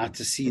not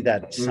to see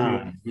that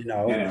sign,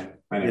 Yeah,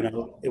 I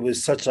know. It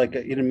was such like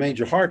it made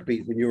your heart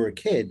beat when you were a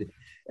kid,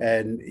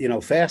 and,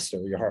 faster,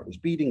 your heart was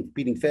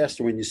beating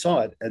faster when you saw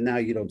it, and now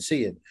you don't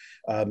see it.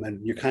 And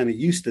you're kind of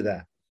used to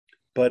that.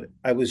 But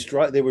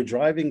they were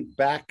driving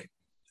back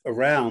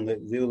around the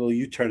little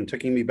U-turn,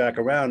 taking me back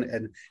around,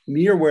 and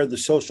near where the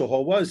social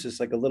hall was,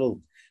 it's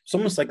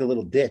almost like a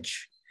little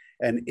ditch,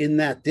 and in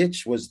that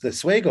ditch was the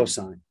Swago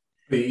sign.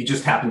 But you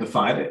just happened to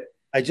find it.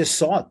 I just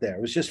saw it there.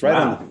 It was just right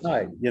on the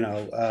side,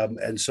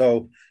 and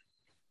so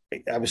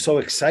I was so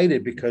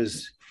excited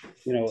because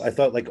I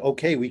thought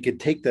okay, we could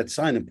take that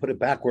sign and put it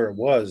back where it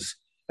was,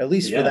 at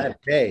least for that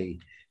day.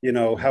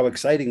 How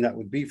exciting that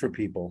would be for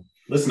people.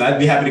 Listen, I'd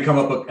be happy to come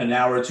up an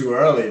hour or two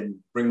early and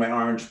bring my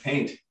orange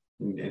paint.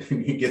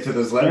 You get to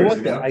those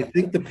letters. I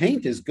think the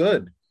paint is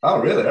good.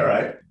 Oh, really? All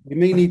right. We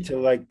may need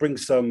to bring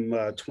some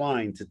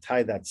twine to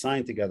tie that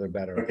sign together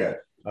better. Okay.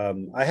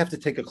 I have to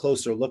take a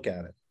closer look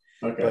at it.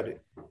 Okay.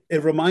 But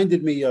it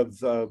reminded me of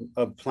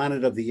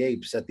Planet of the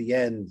Apes at the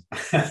end,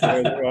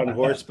 where they're on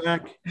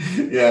horseback.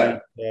 Yeah.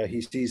 And,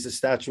 he sees the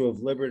Statue of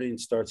Liberty and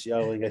starts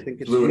yelling. I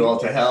think it's blew it all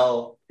to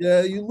hell.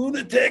 Yeah, you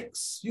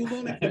lunatics, you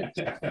lunatics.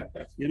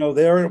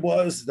 There it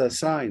was, the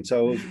sign.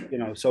 So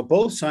so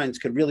both signs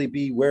could really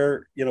be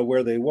where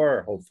they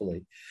were.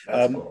 Hopefully.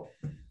 That's cool.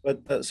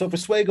 But so for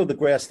Swago, the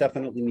grass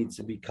definitely needs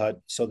to be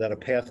cut so that a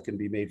path can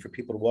be made for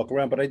people to walk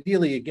around. But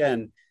ideally,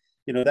 again,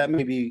 that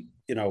may be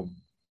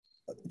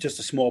just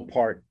a small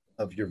part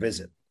of your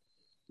visit,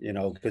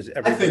 because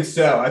I think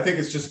so. I think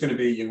it's just going to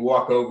be, you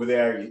walk over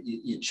there,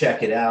 you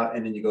check it out,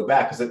 and then you go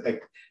back, because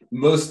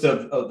most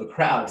of the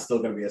crowd is still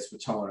going to be at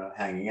Swatona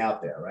hanging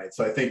out there, right?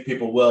 So I think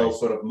people will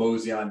sort of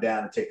mosey on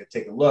down and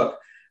take a look.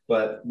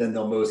 but then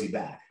they'll mosey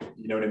back.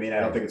 You know what I mean? I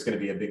don't think it's going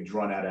to be a big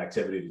drawn out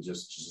activity to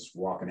just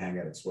walk and hang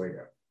out at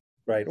Swego.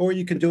 Right. Or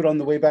you can do it on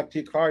the way back to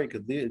your car. You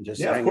could leave and just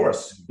Yeah, of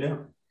course. Yeah.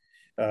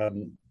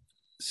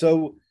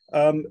 So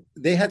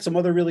they had some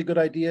other really good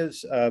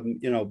ideas,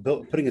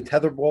 putting a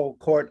tetherball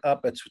court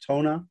up at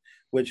Swatona,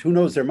 which who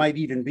knows, there might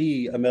even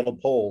be a metal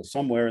pole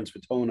somewhere in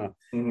Swatona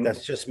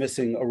that's just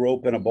missing a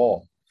rope and a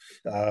ball.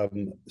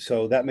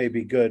 So that may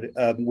be good.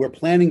 We're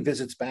planning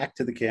visits back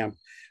to the camp.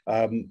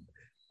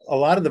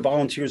 A lot of the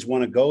volunteers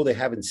want to go. They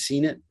haven't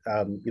seen it.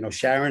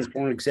 Sharon,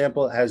 for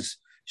example,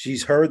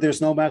 she's heard there's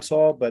no mess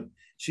hall, but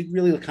she'd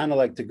really kind of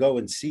like to go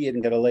and see it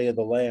and get a lay of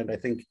the land. I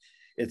think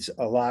it's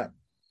a lot,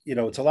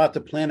 it's a lot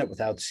to plan it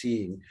without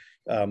seeing,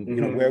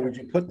 where would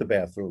you put the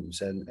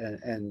bathrooms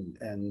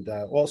and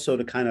also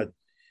to kind of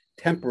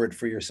temper it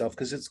for yourself,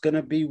 because it's going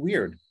to be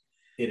weird.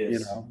 It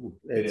is.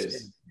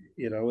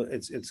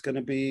 It's going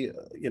to be,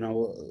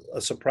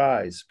 a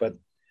surprise, but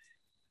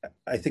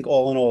I think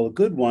all in all, a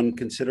good one,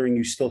 considering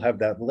you still have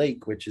that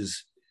lake, which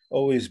has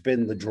always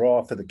been the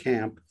draw for the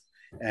camp,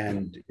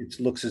 and it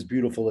looks as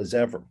beautiful as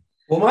ever.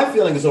 Well, my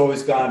feeling has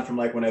always gone from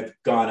like when I've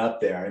gone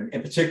up there,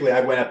 and particularly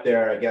I went up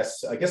there, I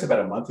guess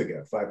about a month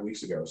ago, 5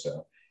 weeks ago or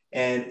so.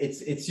 And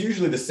it's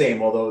usually the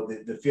same, although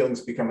the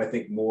feelings become, I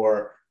think,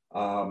 more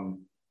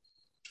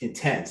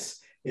intense,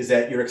 is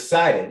that you're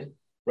excited,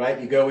 right?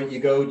 You go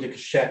to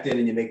Sheckton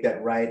and you make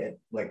that right at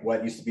like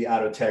what used to be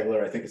Otto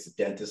Tegler. I think it's a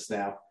dentist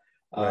now.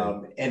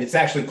 Right. And it's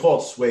actually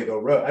called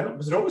Swego Road.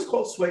 Was it always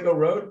called Swego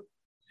Road?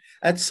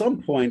 At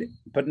some point,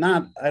 but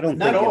not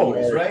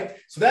always, right?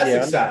 So that's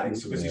exciting,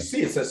 because you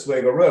see it says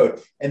Swego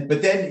Road.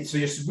 But then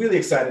you're really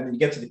excited, and you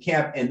get to the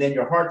camp, and then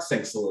your heart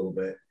sinks a little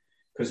bit,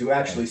 because you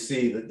actually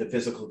see the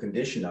physical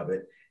condition of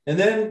it. And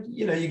then,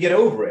 you get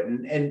over it.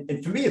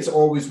 And for me, it's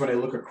always when I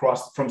look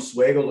across from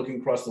Swego,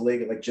 looking across the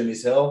lake at like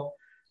Jimmy's Hill,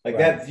 like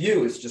that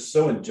view is just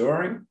so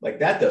enduring.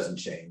 Like that doesn't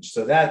change.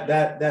 So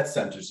that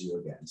centers you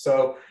again.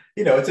 So,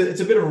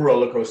 it's a bit of a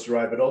roller coaster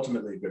ride, but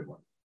ultimately a good one.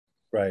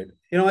 Right.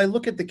 I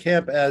look at the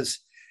camp as,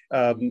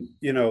 it's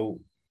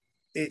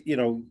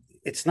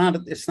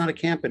not a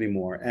camp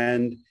anymore.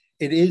 And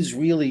it is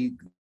really,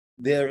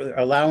 they're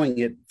allowing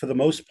it for the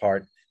most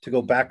part to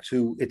go back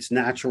to its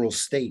natural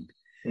state.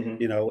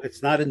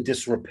 It's not in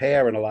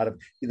disrepair, and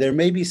there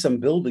may be some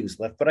buildings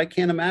left, but I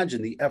can't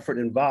imagine the effort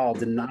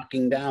involved in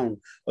knocking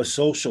down a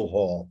social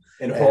hall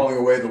and hauling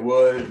away the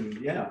wood.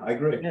 And I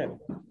agree. Yeah.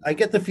 I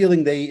get the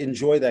feeling they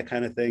enjoy that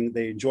kind of thing.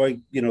 They enjoy,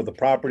 the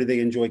property. They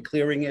enjoy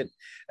clearing it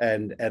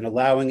and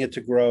allowing it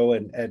to grow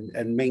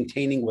and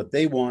maintaining what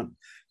they want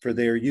for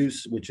their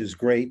use, which is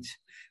great.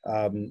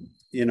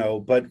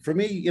 But for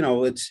me,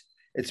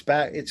 it's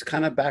back. It's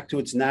kind of back to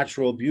its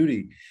natural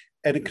beauty.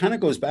 And it kind of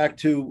goes back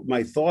to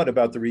my thought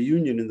about the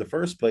reunion in the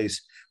first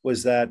place,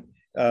 was that,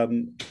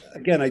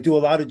 again, I do a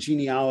lot of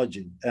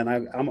genealogy, and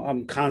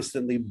I'm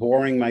constantly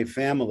boring my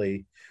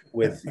family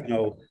with,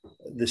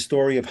 the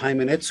story of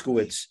Hyman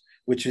Itzkowitz,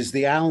 which is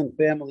the Allen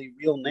family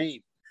real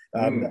name,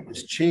 that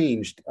was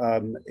changed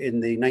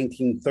in the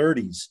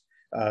 1930s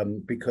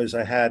because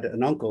I had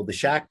an uncle, the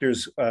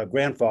Schachter's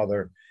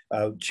grandfather,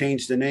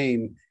 changed the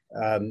name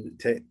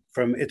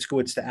from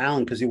Itzkowitz to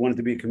Allen because he wanted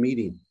to be a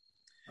comedian.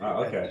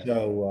 Oh, okay.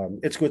 So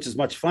Itzkowitz is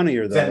much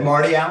funnier, though. Is that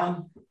Marty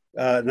Allen?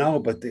 No,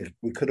 but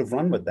we could have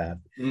run with that.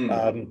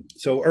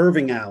 So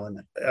Irving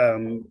Allen,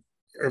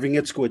 Irving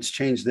Itzkowitz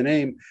changed the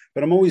name,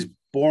 but I'm always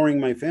boring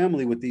my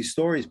family with these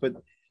stories. But,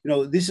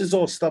 this is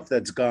all stuff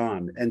that's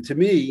gone. And to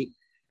me,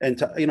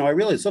 I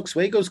realize, look,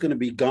 Swago's going to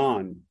be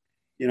gone.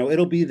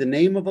 It'll be the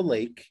name of a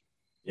lake.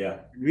 Yeah.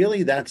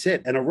 Really, that's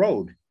it. And a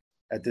road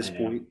at this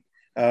point.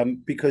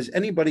 Because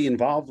anybody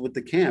involved with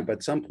the camp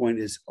at some point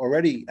is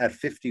already at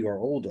 50 or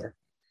older.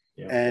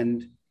 Yeah.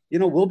 And,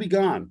 we'll be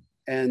gone,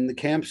 and the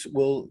camps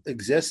will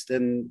exist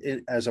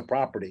as a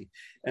property,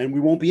 and we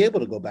won't be able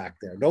to go back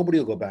there. Nobody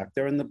will go back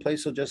there, and the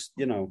place will just,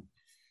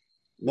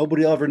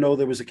 nobody will ever know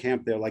there was a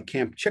camp there, like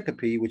Camp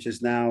Chicopee, which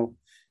is now,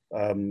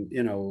 a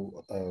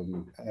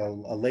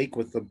lake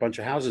with a bunch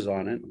of houses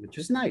on it, which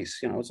is nice.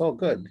 It's all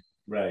good.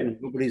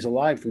 Right. Nobody's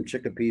alive from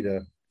Chicopee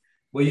to.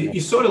 Well, you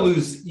sort of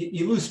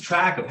lose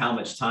track of how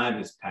much time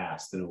has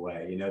passed in a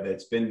way, that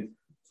it's been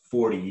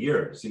 40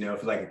 years,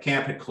 if like a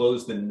camp had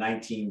closed in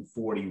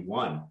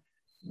 1941,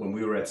 when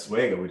we were at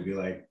Swego, we'd be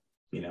like,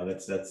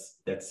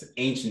 that's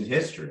ancient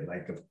history.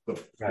 Like,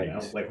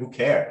 right. Like who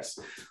cares?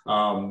 So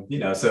I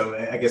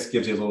guess it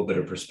gives you a little bit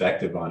of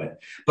perspective on it.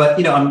 But,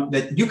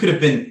 that you could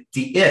have been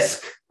the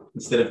Isk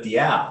instead of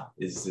Dial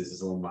is a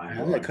little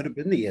mind. I could have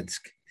been the Isk.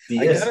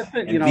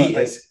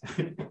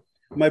 The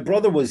my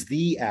brother was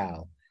the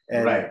Al.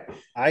 And right.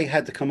 I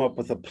had to come up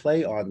with a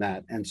play on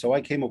that. And so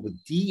I came up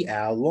with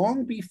D-Al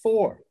long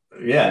before.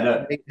 Yeah.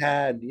 No. They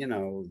had,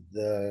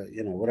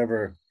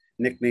 whatever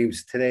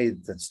nicknames today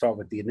that start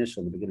with the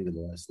initial in the beginning of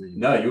the last name.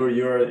 No,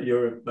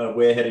 you're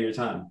way ahead of your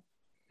time.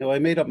 No, I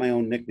made up my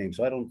own nickname,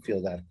 so I don't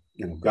feel that,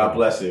 God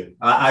bless you.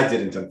 I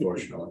didn't,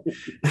 unfortunately.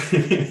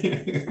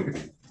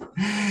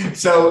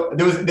 So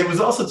there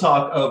was also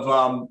talk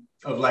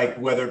of like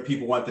whether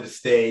people wanted to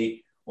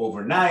stay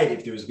overnight,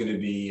 if there was going to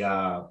be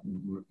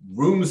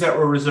rooms that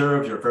were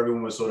reserved, or if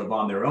everyone was sort of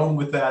on their own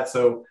with that.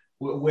 So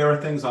where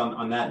are things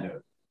on that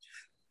note?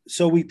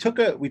 So we took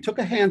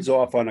a hands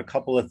off on a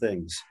couple of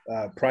things.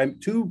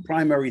 Two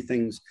primary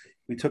things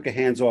we took a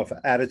hands off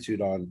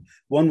attitude on.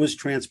 One was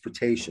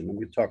transportation, and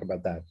we'll talk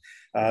about that.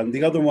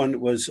 The other one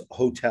was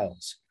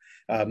hotels.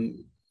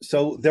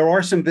 So there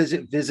are some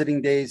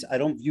visiting days. I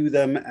don't view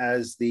them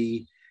as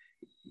the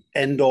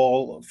end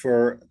all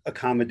for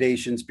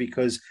accommodations,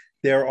 because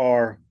there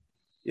are,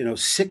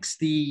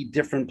 60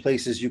 different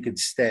places you could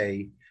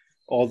stay,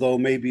 although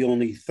maybe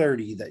only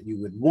 30 that you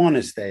would want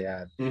to stay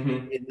at,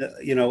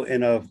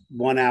 in a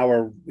 1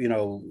 hour,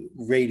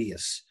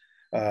 radius,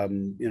 of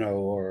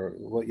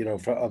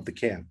the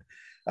camp.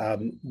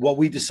 What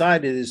we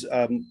decided is,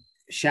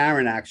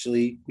 Sharon,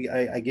 actually,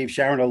 I gave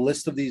Sharon a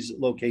list of these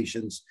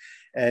locations,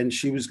 and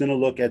she was going to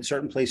look at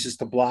certain places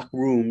to block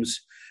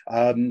rooms.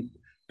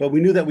 But we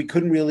knew that we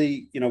couldn't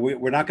really,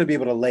 we're not going to be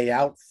able to lay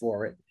out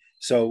for it.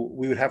 So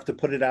we would have to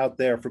put it out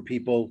there for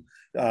people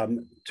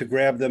to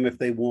grab them if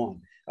they want.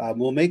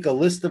 We'll make a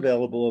list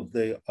available of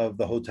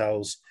the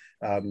hotels,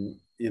 for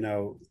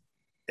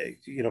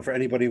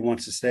anybody who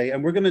wants to stay.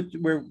 And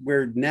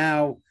we're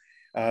now,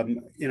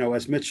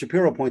 as Mitch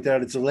Shapiro pointed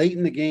out, it's late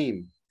in the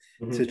game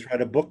to try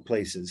to book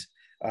places.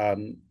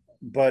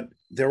 But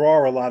there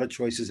are a lot of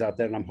choices out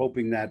there, and I'm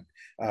hoping that,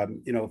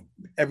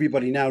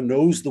 everybody now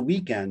knows the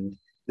weekend.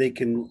 They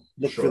can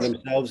look for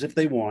themselves if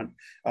they want.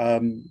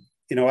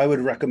 I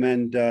would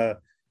recommend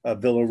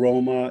Villa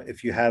Roma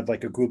if you had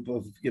like a group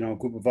of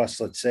us,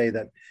 let's say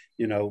that,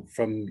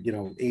 from,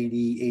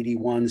 80,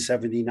 81,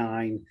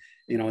 79,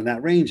 in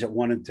that range that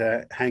wanted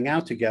to hang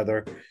out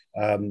together.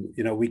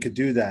 We could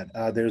do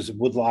that. There's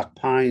Woodlock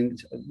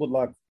Pines,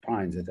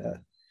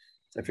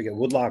 I forget,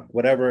 Woodlock,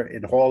 whatever,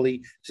 in Hawley.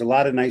 There's a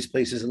lot of nice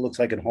places, it looks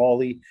like, in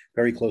Hawley,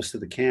 very close to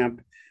the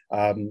camp.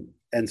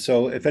 And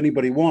so if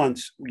anybody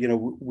wants,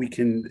 we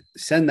can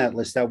send that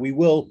list out. We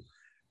will,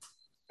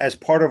 as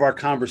part of our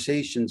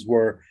conversations,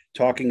 we're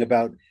talking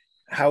about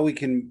how we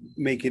can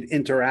make it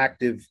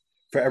interactive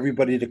for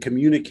everybody to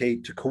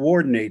communicate, to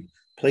coordinate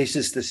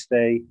places to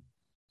stay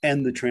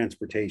and the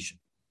transportation.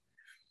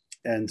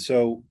 And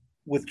so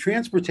with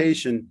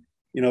transportation,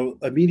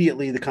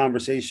 immediately the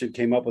conversation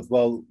came up with,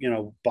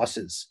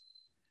 buses.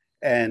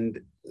 And,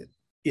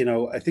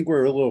 I think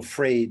we're a little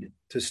afraid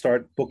to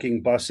start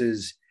booking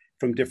buses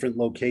from different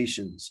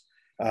locations.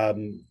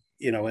 And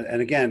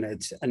again,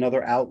 it's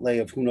another outlay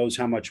of who knows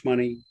how much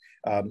money.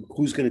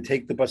 Who's going to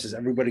take the bus? Is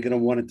everybody going to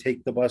want to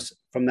take the bus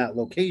from that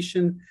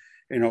location?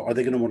 Are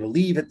they going to want to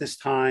leave at this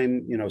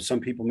time? Some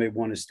people may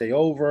want to stay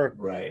over.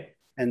 Right.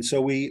 And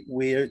so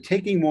we're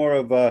taking more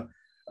of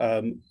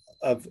an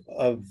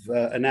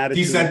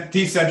attitude.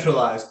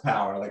 Decentralized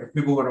power. Like if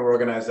people want to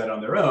organize that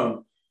on their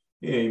own,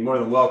 you're more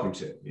than welcome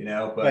to,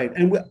 But right.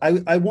 And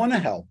I want to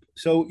help.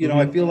 So,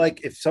 I feel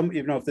like if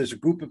there's a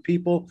group of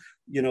people,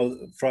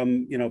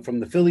 from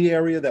the Philly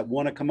area that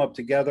want to come up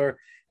together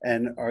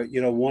and are,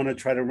 want to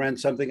try to rent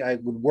something, I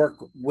would work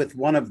with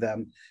one of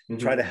them,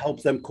 try to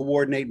help them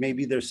coordinate.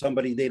 Maybe there's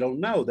somebody they don't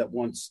know that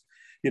wants,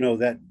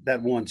 that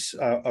wants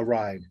a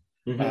ride,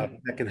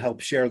 that can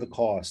help share the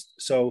cost.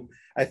 So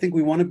I think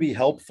we want to be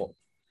helpful,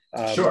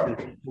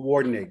 and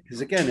coordinate, because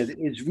again,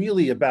 it's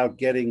really about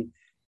getting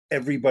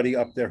everybody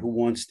up there who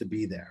wants to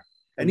be there,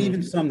 and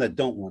even some that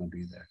don't want to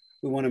be there.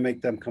 We want to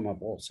make them come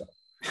up also.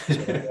 So,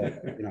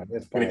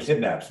 it's going to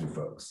kidnap some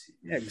folks.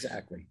 Yeah,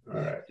 exactly.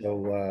 All right.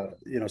 So,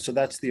 so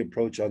that's the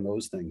approach on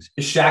those things.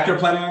 Is Shacker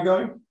planning on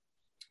going?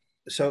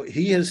 So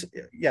he is,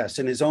 yes,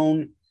 in his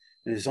own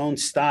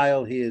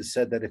style, he has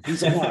said that if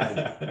he's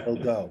alive,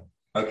 he'll go.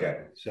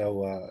 Okay.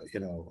 So,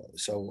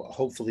 so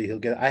hopefully he'll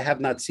get, I have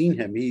not seen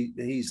him.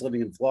 He's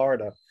living in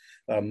Florida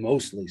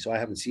mostly. So I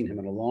haven't seen him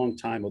in a long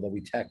time, although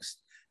we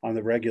text on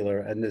the regular,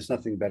 and there's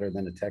nothing better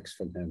than a text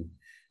from him,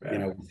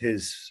 with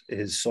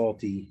his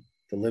salty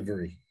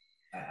delivery.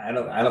 I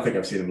don't think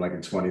I've seen him like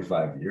in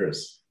 25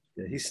 years.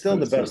 Yeah, he's still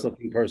the best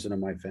looking person in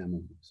my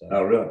family. So.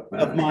 Oh,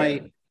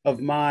 really? Of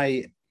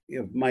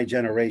my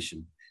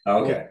generation.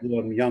 Okay.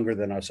 Them younger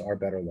than us are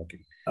better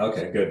looking.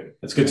 Okay, good.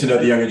 It's good to know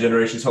the younger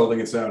generation's holding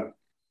its own.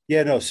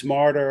 Yeah, no,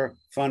 smarter,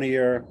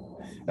 funnier,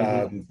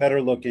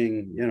 better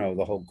looking,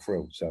 the whole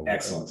crew. So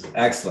Excellent.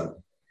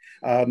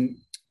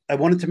 I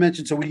wanted to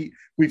mention, so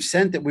we've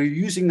sent that we're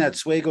using that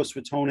Swago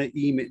Swatona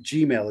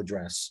Gmail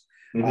address,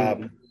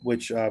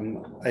 which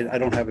I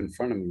don't have in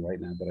front of me right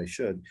now, but I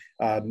should.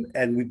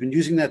 And we've been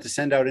using that to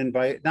send out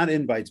not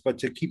invites, but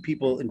to keep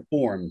people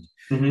informed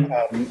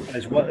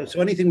as well.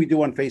 So anything we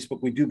do on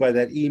Facebook, we do by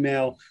that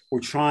email. We're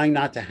trying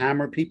not to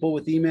hammer people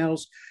with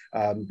emails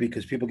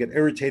because people get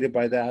irritated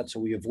by that. So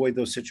we avoid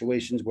those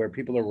situations where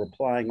people are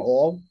replying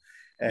all.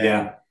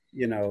 And,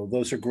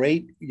 those are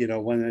great,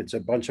 when it's a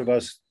bunch of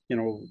us,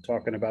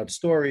 talking about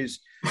stories.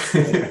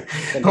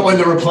 But when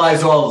the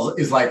replies all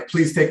is like,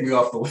 please take me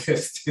off the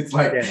list. It's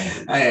like,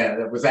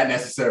 was that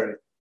necessary?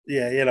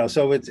 Yeah,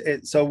 so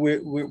so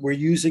we're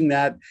using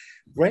that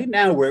right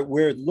now.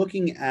 We're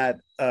looking at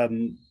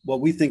what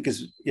we think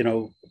is,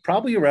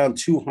 probably around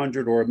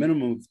 200 or a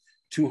minimum of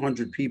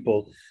 200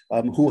 people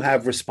who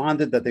have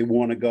responded that they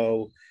want to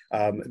go.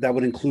 That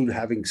would include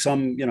having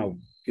some,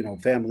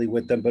 family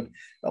with them, but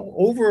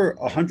over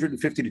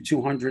 150 to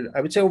 200, I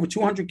would say over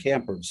 200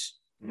 campers.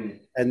 Mm-hmm.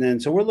 And then,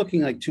 so we're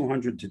looking like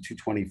 200 to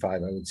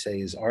 225, I would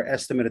say, is our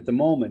estimate at the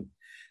moment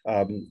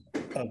of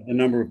the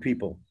number of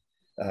people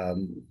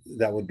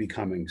that would be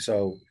coming.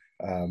 So,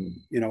 and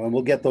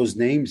we'll get those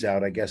names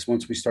out, I guess,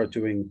 once we start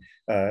doing,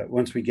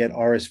 once we get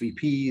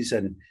RSVPs.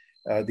 And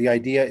the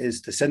idea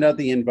is to send out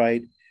the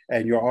invite,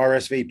 and your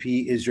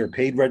RSVP is your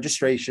paid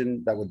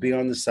registration that would be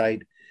on the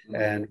site.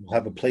 And we'll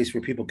have a place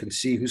where people can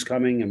see who's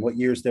coming and what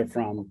years they're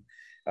from,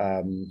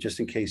 just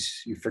in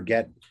case you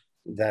forget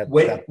that.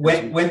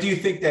 When do you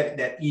think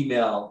that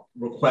email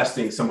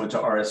requesting someone to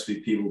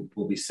RSVP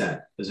will be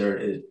sent? Is there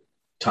a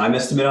time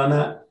estimate on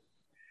that?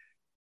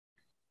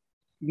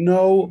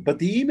 No, but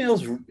the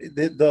emails,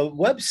 the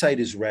website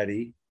is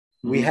ready.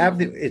 We have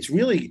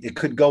it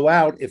could go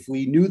out if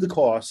we knew the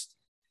cost,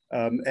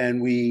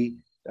 and we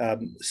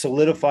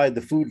solidified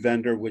the food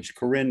vendor, which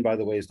Corinne, by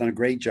the way, has done a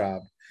great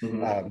job.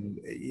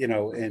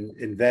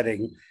 In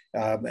vetting.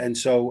 And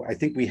so I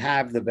think we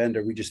have the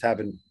vendor. We just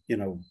haven't,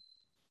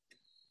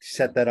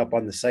 set that up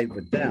on the site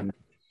with them.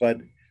 But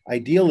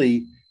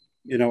ideally,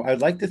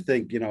 I'd like to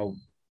think,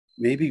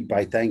 maybe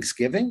by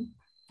Thanksgiving.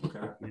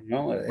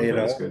 Okay.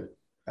 That's good.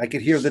 I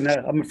could hear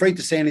I'm afraid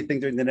to say anything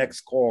during the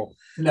next call.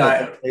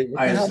 No,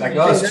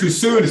 it's too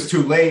soon. It's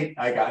too late.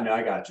 I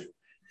got you.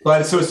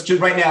 But so it's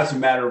just right now, it's a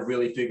matter of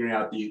really figuring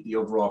out the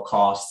overall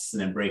costs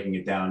and then breaking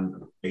it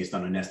down based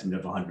on an estimate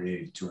of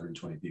 180 to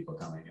 220 people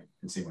coming in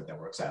and seeing what that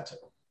works out to.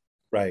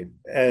 Right.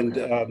 And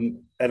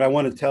and I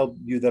want to tell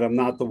you that I'm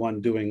not the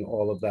one doing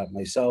all of that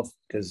myself,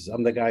 because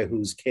I'm the guy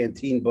whose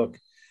canteen book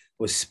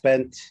was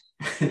spent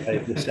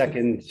at the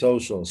second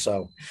social.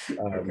 So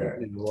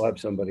we'll have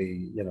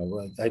somebody,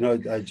 I know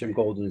Jim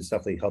Golden is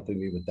definitely helping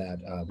me with that.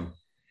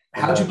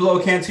 How'd you blow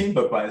a canteen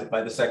book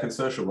by the second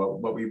social?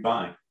 What were you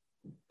buying?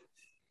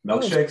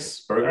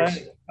 Milkshakes,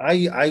 burgers.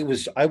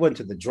 I went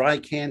to the dry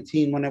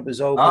canteen when it was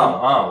open.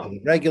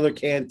 The regular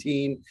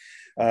canteen.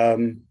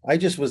 I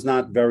just was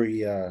not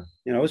very. It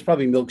was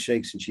probably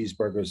milkshakes and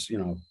cheeseburgers.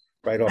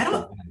 Right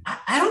off.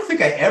 I don't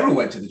think I ever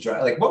went to the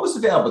dry. Like, what was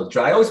available at the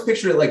dry? I always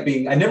pictured it like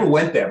being. I never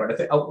went there, but I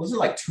think was it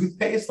like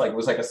toothpaste? Like it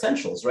was like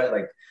essentials, right?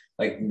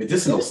 Like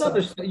medicinal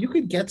stuff. You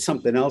could get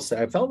something else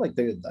there. I felt like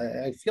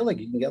I feel like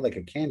you can get like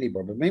a candy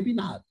bar, but maybe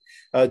not.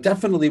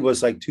 Definitely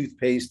was like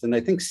toothpaste, and I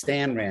think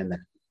Stan ran that.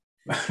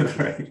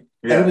 Right.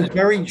 Yeah. And it was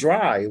very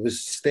dry. It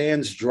was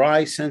Stan's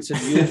dry sense of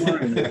humor.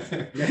 And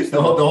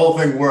the whole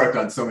thing worked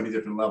on so many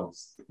different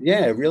levels.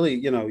 Yeah, really.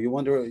 You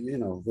wonder.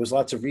 There's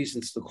lots of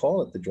reasons to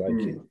call it the dry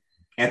can.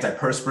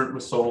 Antiperspirant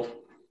was sold.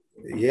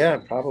 Yeah,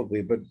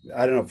 probably, but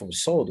I don't know if it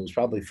was sold. It was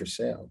probably for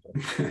sale.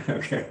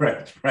 Okay,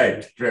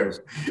 right, true.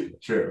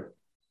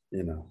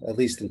 At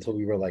least until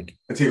we were like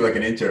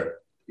an intern.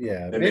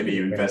 Yeah, maybe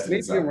you invested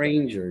in something. A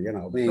ranger,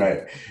 maybe.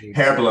 Right.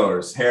 Hair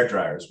blowers, hair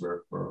dryers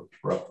were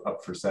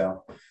up for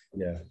sale.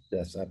 Yeah,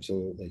 yes,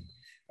 absolutely.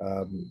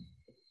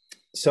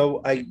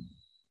 So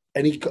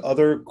any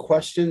other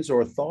questions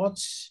or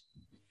thoughts?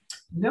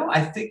 No,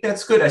 I think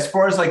that's good. As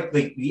far as like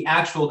the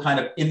actual kind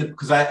of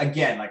because I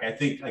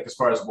think as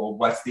far as, well,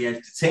 what's the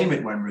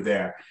entertainment when we're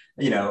there?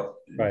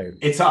 Right.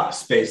 It's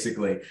us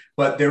basically.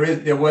 But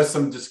there was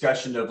some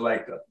discussion of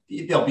like,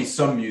 there'll be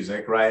some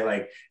music, right?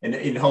 Like,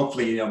 and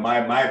hopefully,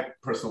 my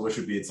personal wish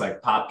would be, it's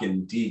like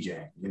Popkin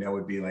DJ,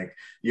 would be like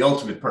the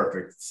ultimate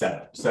perfect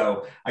setup.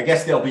 So I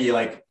guess there'll be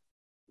like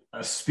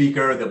a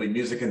speaker, there'll be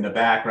music in the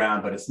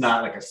background, but it's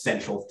not like a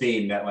central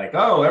theme that like,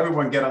 oh,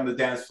 everyone get on the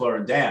dance floor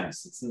and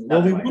dance. It's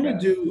nothing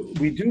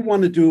we do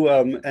want to do,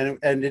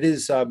 and it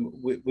is,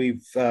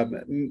 we've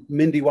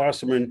Mindy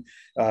Wasserman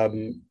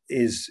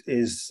is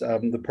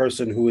the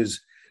person who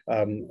is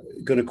going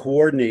to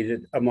coordinate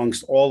it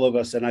amongst all of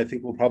us. And I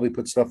think we'll probably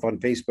put stuff on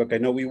Facebook. I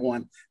know we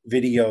want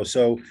video.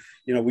 So,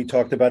 we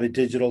talked about a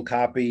digital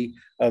copy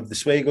of the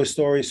Swago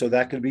story. So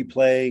that could be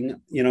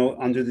playing,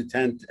 under the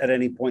tent at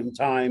any point in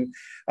time.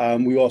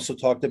 We also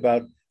talked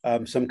about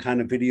some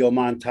kind of video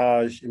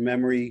montage in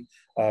memory.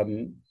 I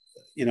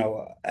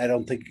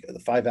don't think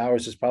 5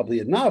 hours is probably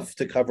enough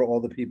to cover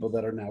all the people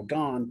that are now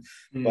gone.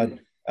 But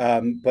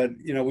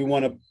we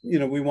want to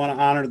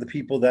honor the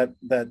people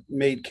that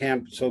made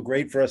camp so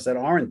great for us that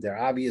aren't there.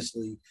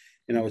 Obviously,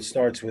 it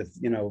starts with,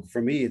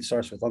 for me, it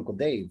starts with Uncle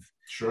Dave.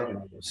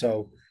 Sure.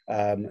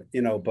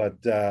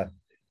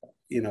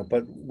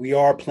 But we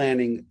are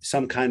planning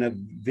some kind of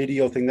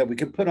video thing that we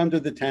can put under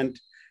the tent,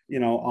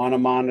 on a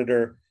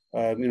monitor,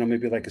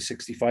 maybe like a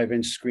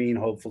 65-inch screen,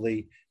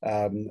 hopefully.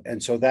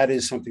 And so that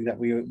is something that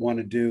we want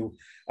to do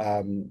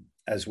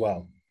as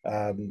well.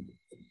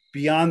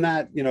 Beyond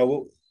that,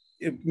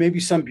 maybe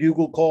some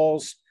bugle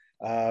calls,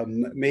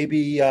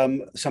 Maybe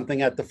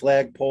something at the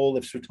flagpole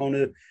if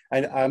Swatona.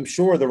 I'm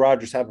sure the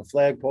Rogers have a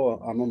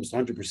flagpole. I'm almost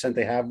 100%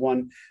 they have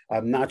one.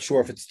 I'm not sure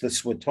if it's the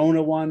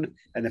Swatona one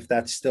and if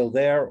that's still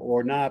there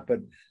or not, but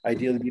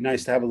ideally it'd be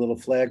nice to have a little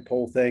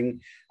flagpole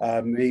thing,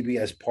 maybe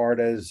as part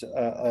as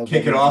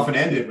kick it off and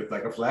end it with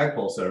like a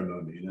flagpole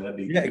ceremony. That'd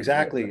be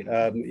exactly.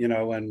 And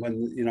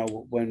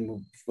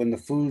when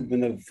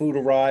the food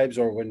arrives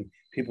or when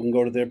people can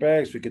go to their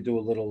bags, we could do a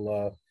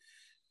little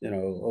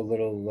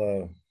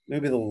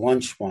maybe the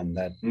lunch one.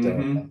 That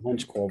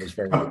lunch call was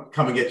very good.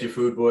 Come and get your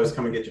food, boys.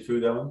 Come and get your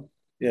food, Ellen.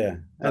 Yeah,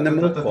 and the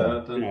milk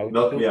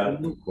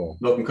call.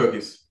 Milk and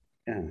cookies.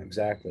 Yeah,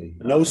 exactly.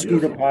 No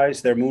scooter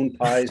pies. They're moon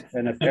pies,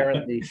 and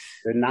apparently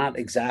they're not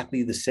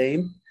exactly the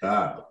same.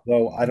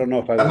 Though I don't know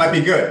if that might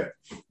be good.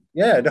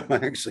 Yeah, no,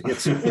 actually,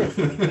 it's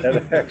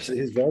that actually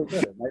is very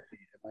good. It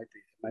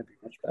might be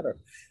much better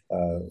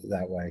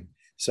that way.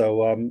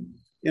 So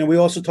we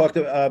also talked.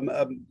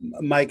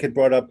 Mike had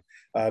brought up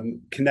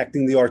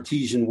connecting the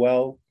artesian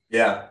well.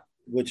 Yeah.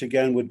 Which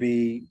again would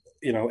be,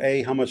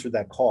 how much would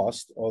that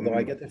cost? Although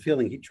I get the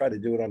feeling he'd try to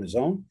do it on his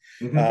own.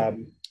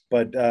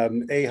 But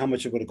how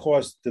much it would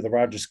cost? Do the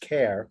Rogers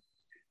care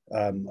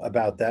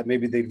about that?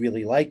 Maybe they'd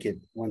really like it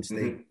once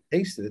they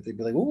tasted it. They'd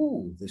be like,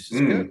 "Ooh, this is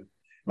good."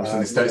 So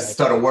they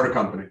start a water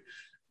company.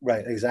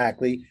 Right,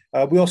 exactly.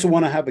 We also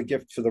want to have a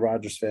gift for the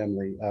Rogers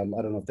family. I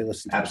don't know if they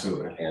listen to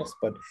absolutely, this,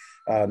 but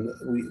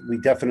we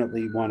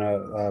definitely want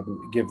to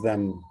give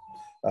them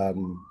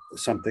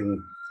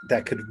something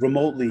that could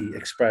remotely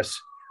express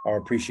our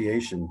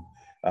appreciation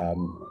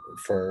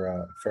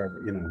for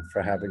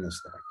having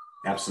us there.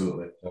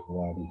 Absolutely.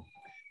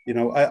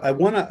 So, I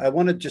want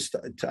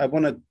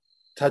to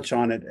touch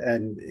on it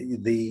and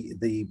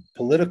the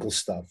political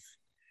stuff,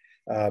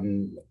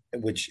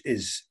 which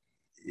is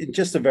in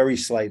just a very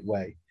slight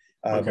way.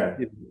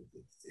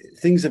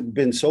 Things have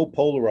been so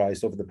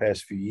polarized over the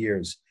past few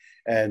years,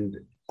 and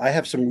I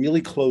have some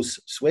really close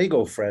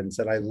Swago friends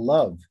that I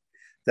love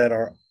that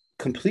are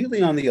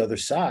completely on the other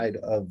side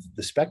of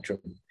the spectrum.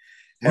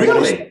 And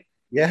really?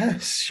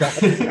 Yes.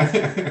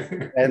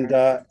 and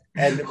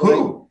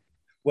who?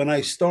 When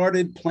I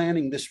started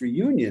planning this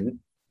reunion,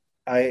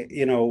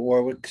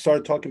 or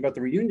started talking about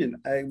the reunion,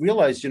 I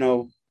realized,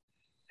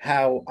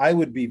 how I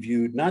would be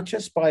viewed, not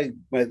just by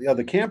the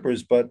other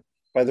campers, but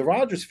by the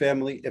Rogers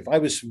family, if I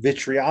was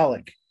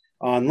vitriolic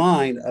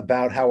online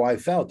about how I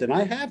felt. And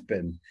I have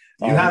been.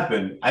 You have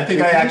been. I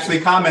think I actually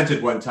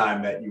commented one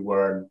time that you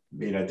were,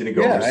 didn't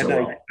go over so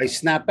well. I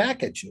snapped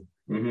back at you.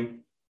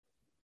 And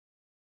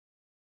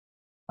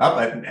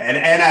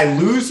I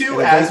lose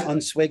you as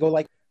unswago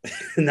like.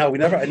 No,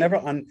 I never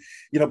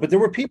but there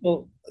were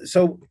people.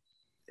 So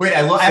wait,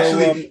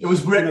 it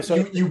was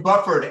you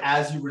buffered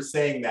as you were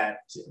saying that,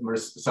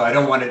 so I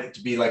don't want it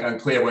to be like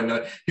unclear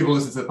when people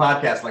listen to the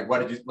podcast. Like,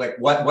 what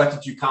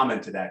did you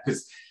comment to that?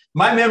 Because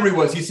my memory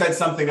was you said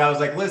something. I was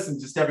like, listen,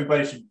 just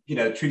everybody should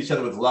treat each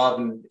other with love,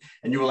 and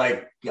you were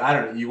like, I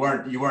don't know, you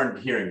weren't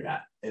hearing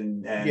that,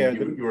 and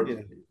you were.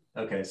 Yeah.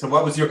 Okay, so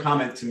what was your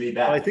comment to me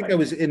back? Well, I think I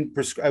was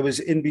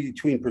in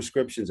between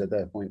prescriptions at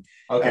that point.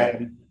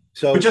 Okay.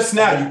 But just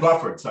now you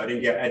buffered, so I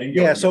didn't get.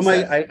 Yeah, so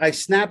I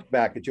snapped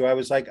back at you. I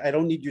was like, I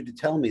don't need you to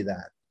tell me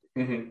that.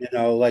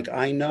 Like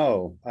I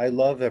know, I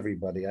love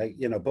everybody.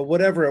 But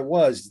whatever it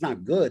was, it's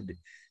not good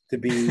to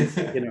be,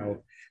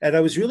 And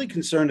I was really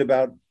concerned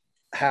about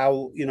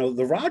how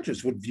the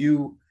Rogers would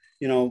view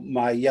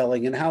my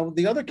yelling and how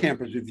the other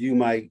campers would view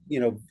my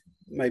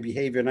my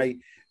behavior. And I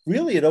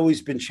really had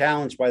always been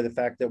challenged by the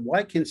fact that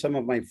why can some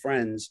of my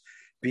friends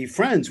be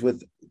friends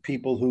with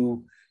people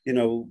who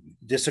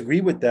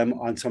disagrry with them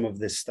on some of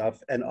this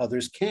stuff and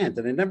others can't.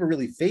 And I never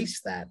really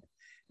faced that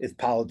in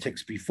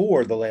politics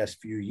before the last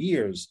few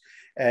years.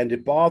 And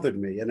it bothered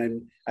me. And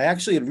then I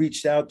actually had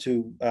reached out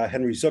to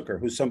Henry Zucker,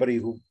 who's somebody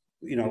who,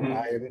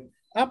 I am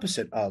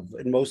opposite of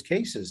in most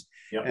cases.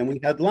 Yep. And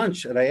we had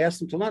lunch and I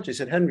asked him to lunch. I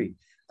said, Henry,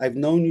 I've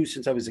known you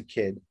since I was a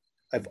kid.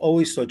 I've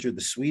always thought you're the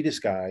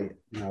sweetest guy,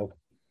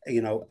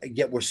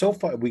 yet we're so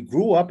far, we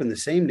grew up in the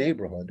same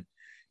neighborhood.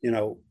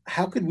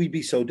 How could we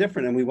be so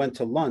different? And we went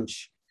to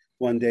lunch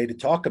one day to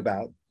talk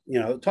about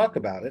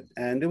it.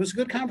 And it was a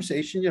good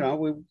conversation.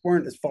 We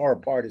weren't as far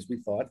apart as we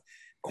thought.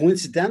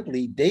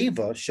 Coincidentally,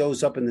 Dava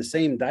shows up in the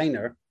same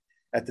diner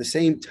at the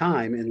same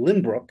time in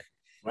Lynbrook,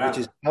 which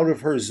is out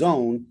of her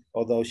zone,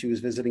 although she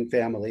was visiting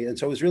family. And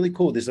so it was really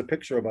cool. There's a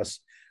picture of us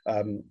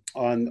on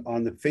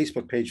the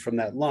Facebook page from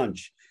that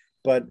lunch.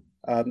 But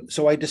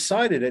so I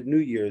decided at New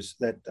Year's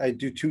that I'd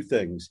do two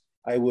things.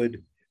 I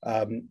would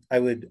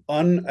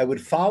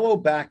follow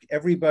back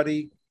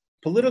everybody,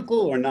 political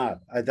or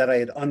not, that I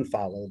had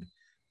unfollowed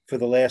for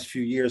the last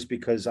few years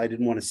because I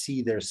didn't want to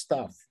see their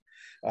stuff.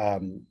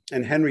 And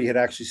Henry had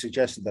actually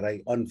suggested that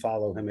I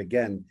unfollow him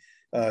again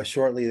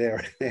shortly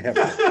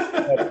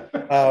thereafter,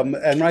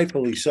 and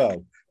rightfully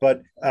so.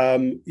 But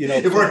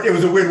it worked. It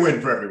was a win-win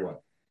for everyone.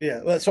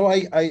 Yeah. So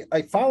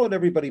I followed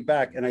everybody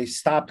back and I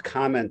stopped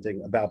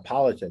commenting about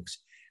politics.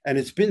 And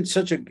it's been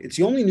it's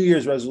the only New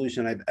Year's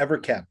resolution I've ever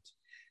kept.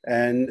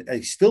 And I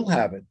still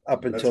have it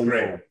up until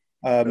now.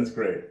 That's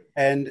great.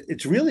 And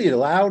it's really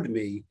allowed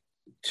me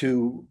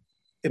to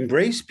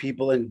embrace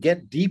people and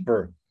get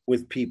deeper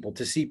with people,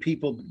 to see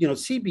people,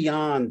 see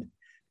beyond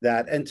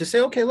that, and to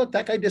say, okay, look,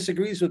 that guy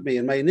disagrees with me.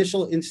 And my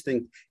initial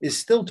instinct is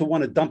still to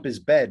want to dump his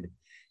bed,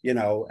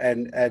 and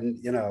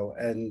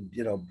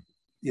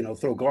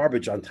throw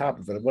garbage on top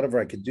of it, whatever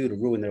I could do to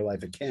ruin their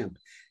life at camp,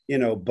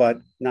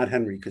 but not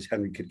Henry, because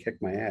Henry could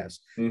kick my ass.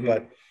 Mm-hmm.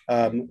 But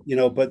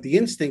but the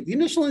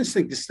initial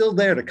instinct is still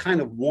there to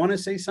kind of want to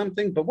say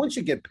something. But once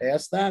you get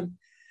past that,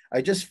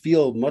 I just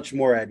feel much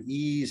more at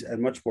ease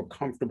and much more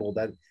comfortable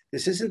that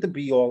this isn't the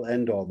be all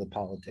end all, the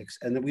politics,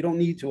 and that we don't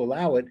need to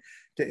allow it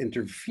to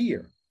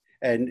interfere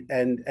and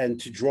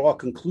to draw a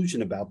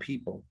conclusion about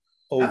people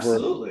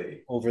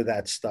over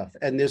that stuff.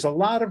 And there's a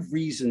lot of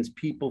reasons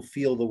people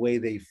feel the way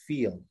they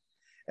feel.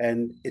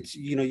 And it's,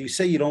 you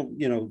say you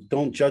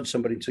don't judge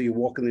somebody until you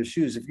walk in their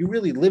shoes. If you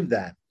really live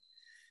that,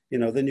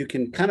 then you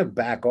can kind of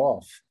back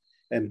off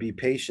and be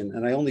patient.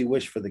 And I only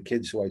wish for the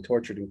kids who I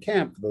tortured in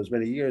camp for those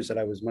many years that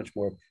I was much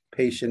more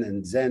patient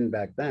and zen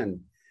back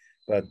then.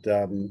 But,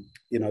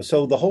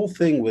 so the whole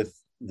thing with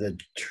the,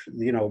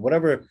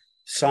 whatever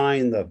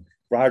sign the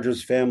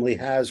Rogers family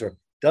has or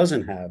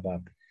doesn't have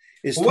up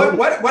is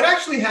what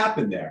actually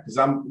happened there? Because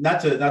I'm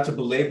not to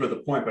belabor the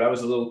point, but I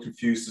was a little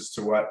confused as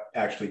to what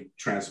actually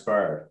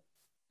transpired.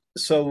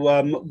 So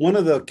one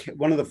of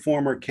the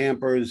former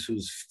campers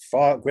whose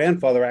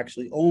grandfather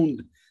actually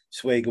owned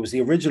Swega was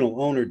the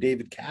original owner,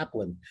 David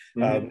Kaplan,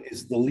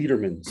 is the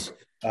Ledermans.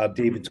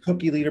 David's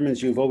Cookie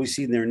Ledermans. You've always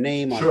seen their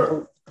name on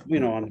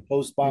on the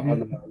post box, on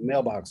the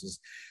mailboxes.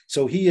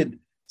 So he had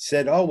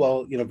said, oh,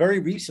 well, very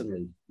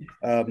recently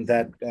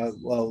that,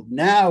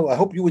 now I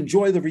hope you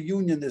enjoy the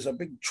reunion. There's a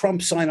big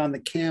Trump sign on the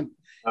camp,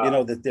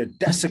 that they're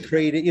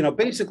desecrated,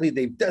 basically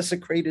they've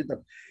desecrated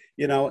the,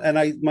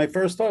 and my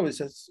first thought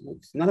was, it's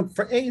none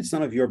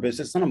of your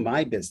business. It's none of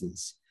my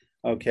business.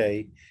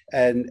 Okay.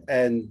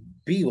 And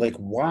B, like,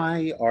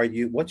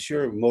 what's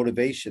your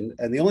motivation?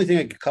 And the only thing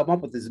I could come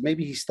up with is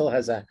maybe he still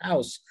has a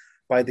house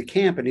by the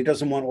camp and he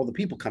doesn't want all the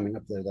people coming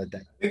up there that day.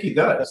 I think he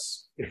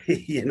does.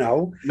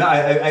 No,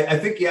 I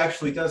think he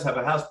actually does have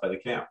a house by the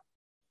camp.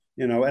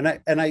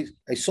 And I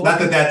saw, not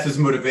that that's his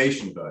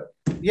motivation, but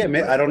yeah,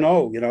 I don't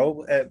know,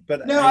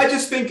 but no, I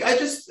think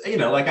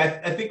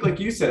like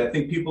you said, I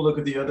think people look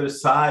at the other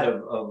side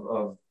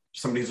of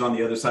somebody who's on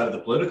the other side of the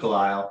political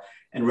aisle,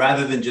 and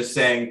rather than just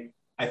saying,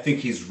 I think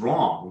he's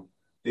wrong,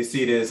 they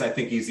see it as, I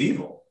think he's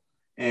evil.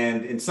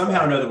 And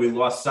somehow or another, we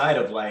lost sight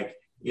of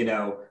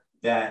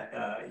that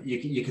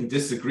you can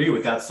disagree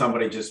without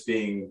somebody just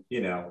being,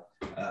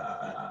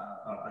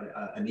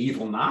 an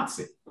evil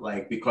Nazi,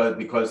 like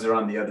because they're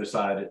on the other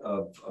side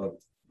of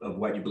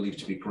what you believe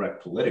to be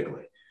correct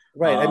politically.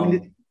 Right. I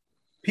mean,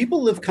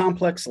 people live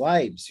complex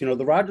lives.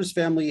 The Rogers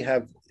family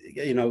have,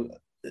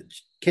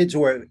 kids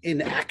who are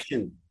in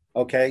action.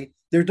 Okay.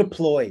 They're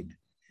deployed,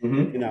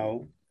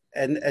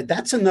 and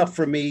that's enough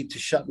for me to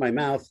shut my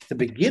mouth to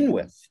begin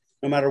with,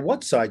 no matter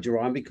what side you're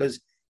on,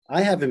 because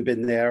I haven't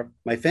been there.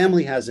 My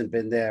family hasn't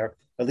been there.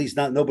 At least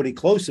nobody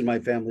close in my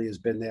family has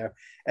been there.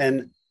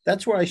 And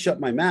that's where I shut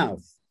my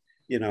mouth,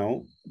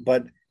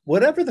 but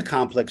whatever the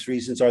complex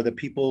reasons are that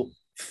people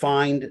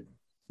find,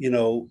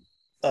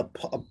 a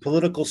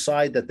political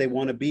side that they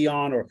want to be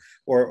on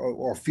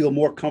or feel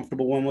more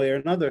comfortable one way or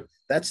another,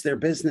 that's their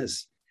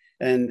business.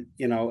 And,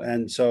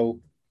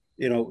 so,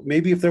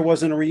 maybe if there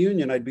wasn't a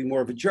reunion, I'd be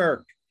more of a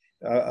jerk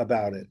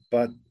about it.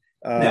 But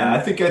I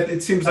think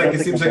it seems like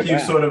you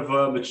sort of,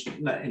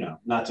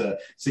 not to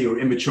say you were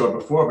immature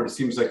before, but it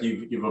seems like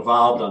you've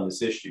evolved on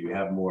this issue. You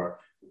have more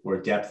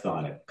depth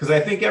on it. Because I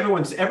think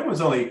everyone's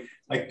only,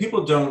 like,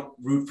 people don't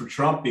root for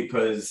Trump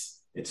because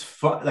it's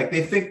fun. Like,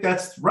 they think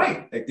that's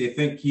right. Like, they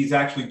think he's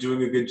actually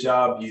doing a good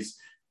job. He's,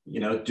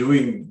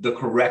 doing the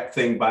correct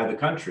thing by the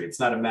country. It's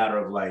not a matter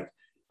of like,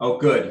 oh,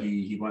 good,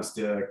 he wants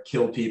to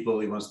kill people.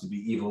 He wants to be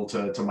evil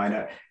to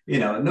minor.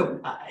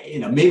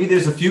 Maybe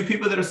there's a few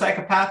people that are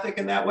psychopathic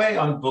in that way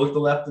on both the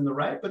left and the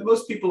right, but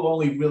most people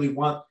only really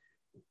want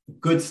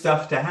good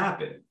stuff to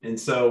happen. And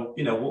so,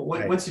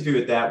 once you do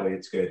it that way,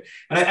 it's good.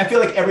 And I feel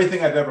like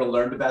everything I've ever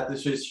learned about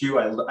this issue,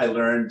 I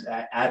learned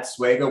at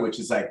Swega, which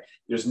is like,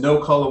 there's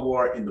no color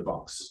war in the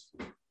bunks.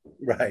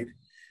 Right.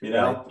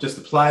 Just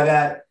apply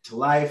that to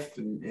life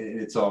and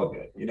it's all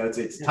good.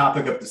 It's a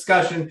topic of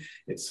discussion.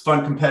 It's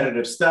fun,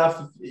 competitive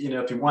stuff,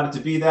 if you want it to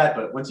be that.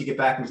 But once you get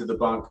back into the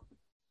bunk,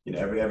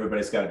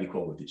 everybody's got to be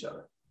cool with each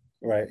other.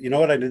 Right. You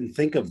know what? I didn't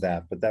think of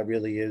that, but that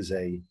really is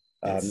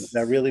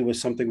that really was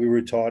something we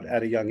were taught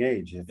at a young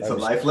age. It's a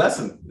life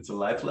lesson. It's a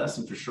life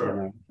lesson for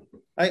sure.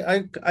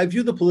 I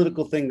view the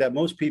political thing that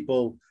most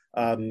people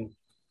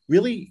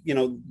really,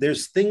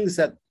 there's things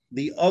that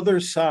the other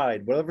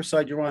side, whatever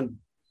side you're on,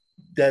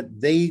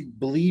 that they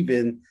believe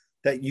in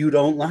that you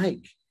don't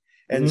like.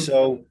 And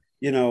so,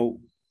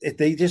 if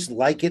they just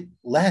like it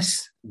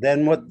less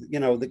than what,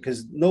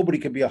 because nobody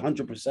could be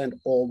 100%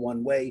 all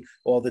one way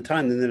all the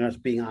time. And they're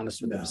not being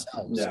honest with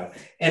themselves. No.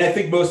 And I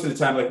think most of the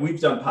time, like, we've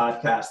done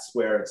podcasts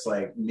where it's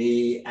like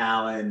me,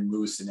 Alan,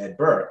 Moose, and Ed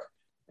Burke.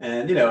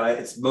 And, you know,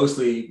 it's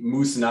mostly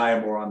Moose and I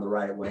are more on the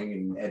right wing,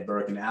 and Ed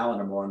Burke and Alan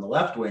are more on the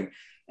left wing.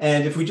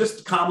 And if we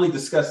just calmly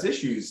discuss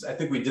issues, I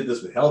think we did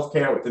this with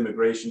healthcare, with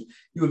immigration,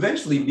 you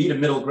eventually meet a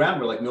middle ground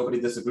where like nobody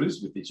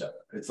disagrees with each other.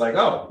 It's like,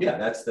 oh yeah,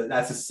 that's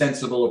a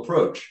sensible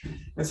approach.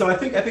 And so I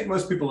think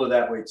most people are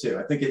that way too.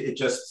 I think it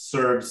just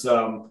serves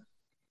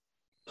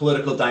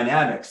political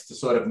dynamics to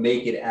sort of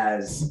make it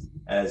as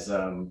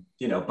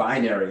you know,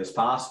 binary as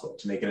possible,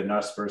 to make it an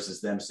us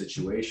versus them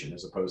situation,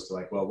 as opposed to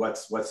like, well,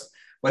 what's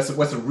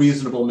a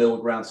reasonable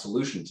middle ground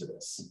solution to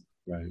this?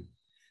 Right.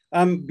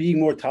 Being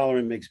more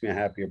tolerant makes me a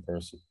happier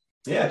person.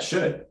 Yeah, it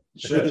should.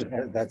 It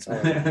should. That's all.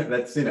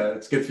 That's, you know,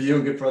 it's good for you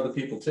and good for other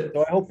people too.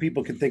 So I hope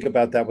people can think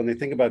about that when they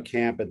think about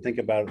camp and think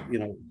about, you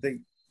know, they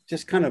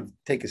just kind of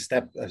take a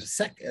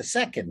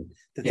second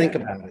to think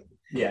about it.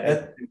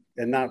 Yeah.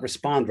 And not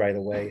respond right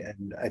away.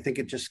 And I think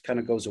it just kind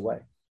of goes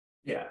away.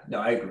 Yeah, no,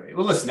 I agree.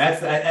 Well, listen,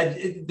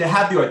 to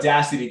have the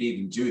audacity to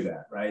even do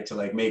that, right? To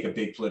like make a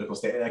big political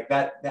statement like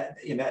that,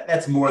 you know,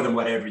 that's more than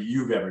whatever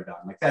you've ever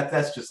done. Like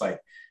that's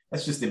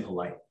just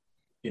impolite.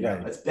 You know,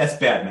 right. That's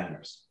bad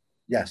manners.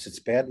 Yes, it's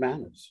bad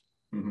manners.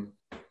 Mm-hmm.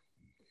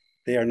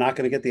 They are not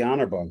going to get the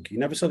honor bunk. You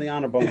never saw the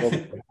honor bunk over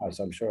the house.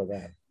 I'm sure of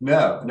that.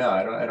 No,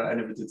 I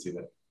never did see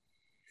that.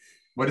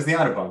 What is the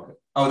honor bunk?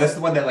 Oh, that's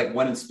the one that like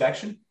one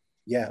inspection.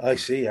 Yeah, I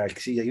see.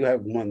 You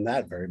haven't won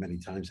that very many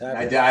times,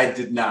 have you? I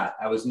did not.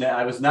 I was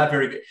not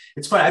very good.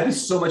 It's funny. I'd be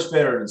so much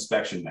better at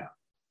inspection now.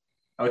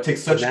 I would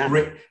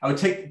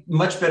take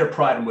much better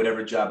pride in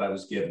whatever job I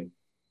was given.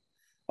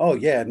 Oh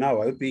yeah,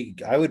 no, I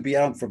would be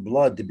out for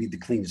blood to be the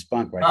cleanest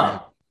bunk right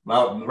now.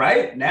 Well,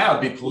 right now,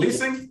 be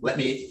policing. Let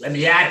me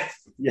add it.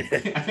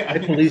 Yeah, I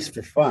police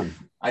for fun.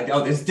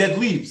 There's dead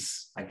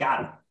leaves. I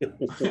got it.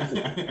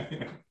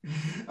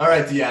 All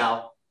right,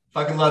 Dial.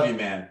 Fucking love you,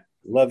 man.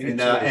 Love you and,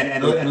 too.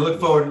 And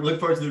look forward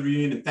to the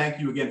reunion. And thank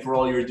you again for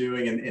all you're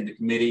doing, and the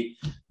committee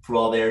for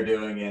all they're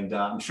doing. And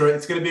I'm sure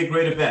it's going to be a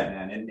great event,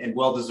 man, and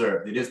well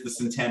deserved. It is the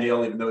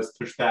centennial, even though it's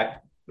pushed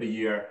back a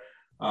year.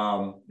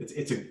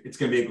 It's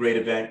going to be a great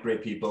event,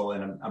 great people,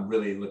 and I'm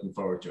really looking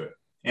forward to it.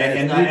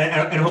 And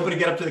hoping to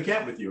get up to the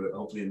camp with you,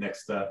 hopefully the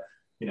next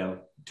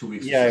 2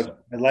 weeks. Yeah, so.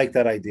 I like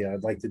that idea.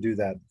 I'd like to do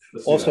that.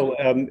 Also,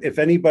 if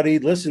anybody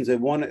listens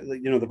and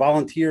the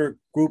volunteer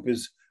group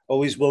is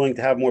always willing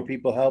to have more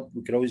people help.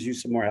 We could always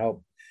use some more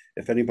help.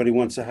 If anybody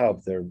wants to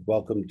help, they're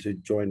welcome to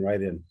join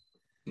right in.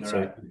 All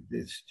right.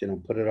 It's,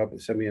 put it up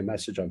and send me a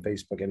message on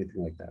Facebook,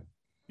 anything like that.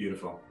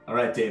 Beautiful. All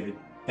right, David.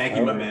 Thank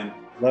you, my man.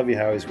 Love you,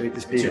 Howie. It's great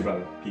to see you.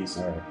 Brother. Peace.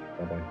 All right.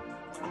 Bye-bye.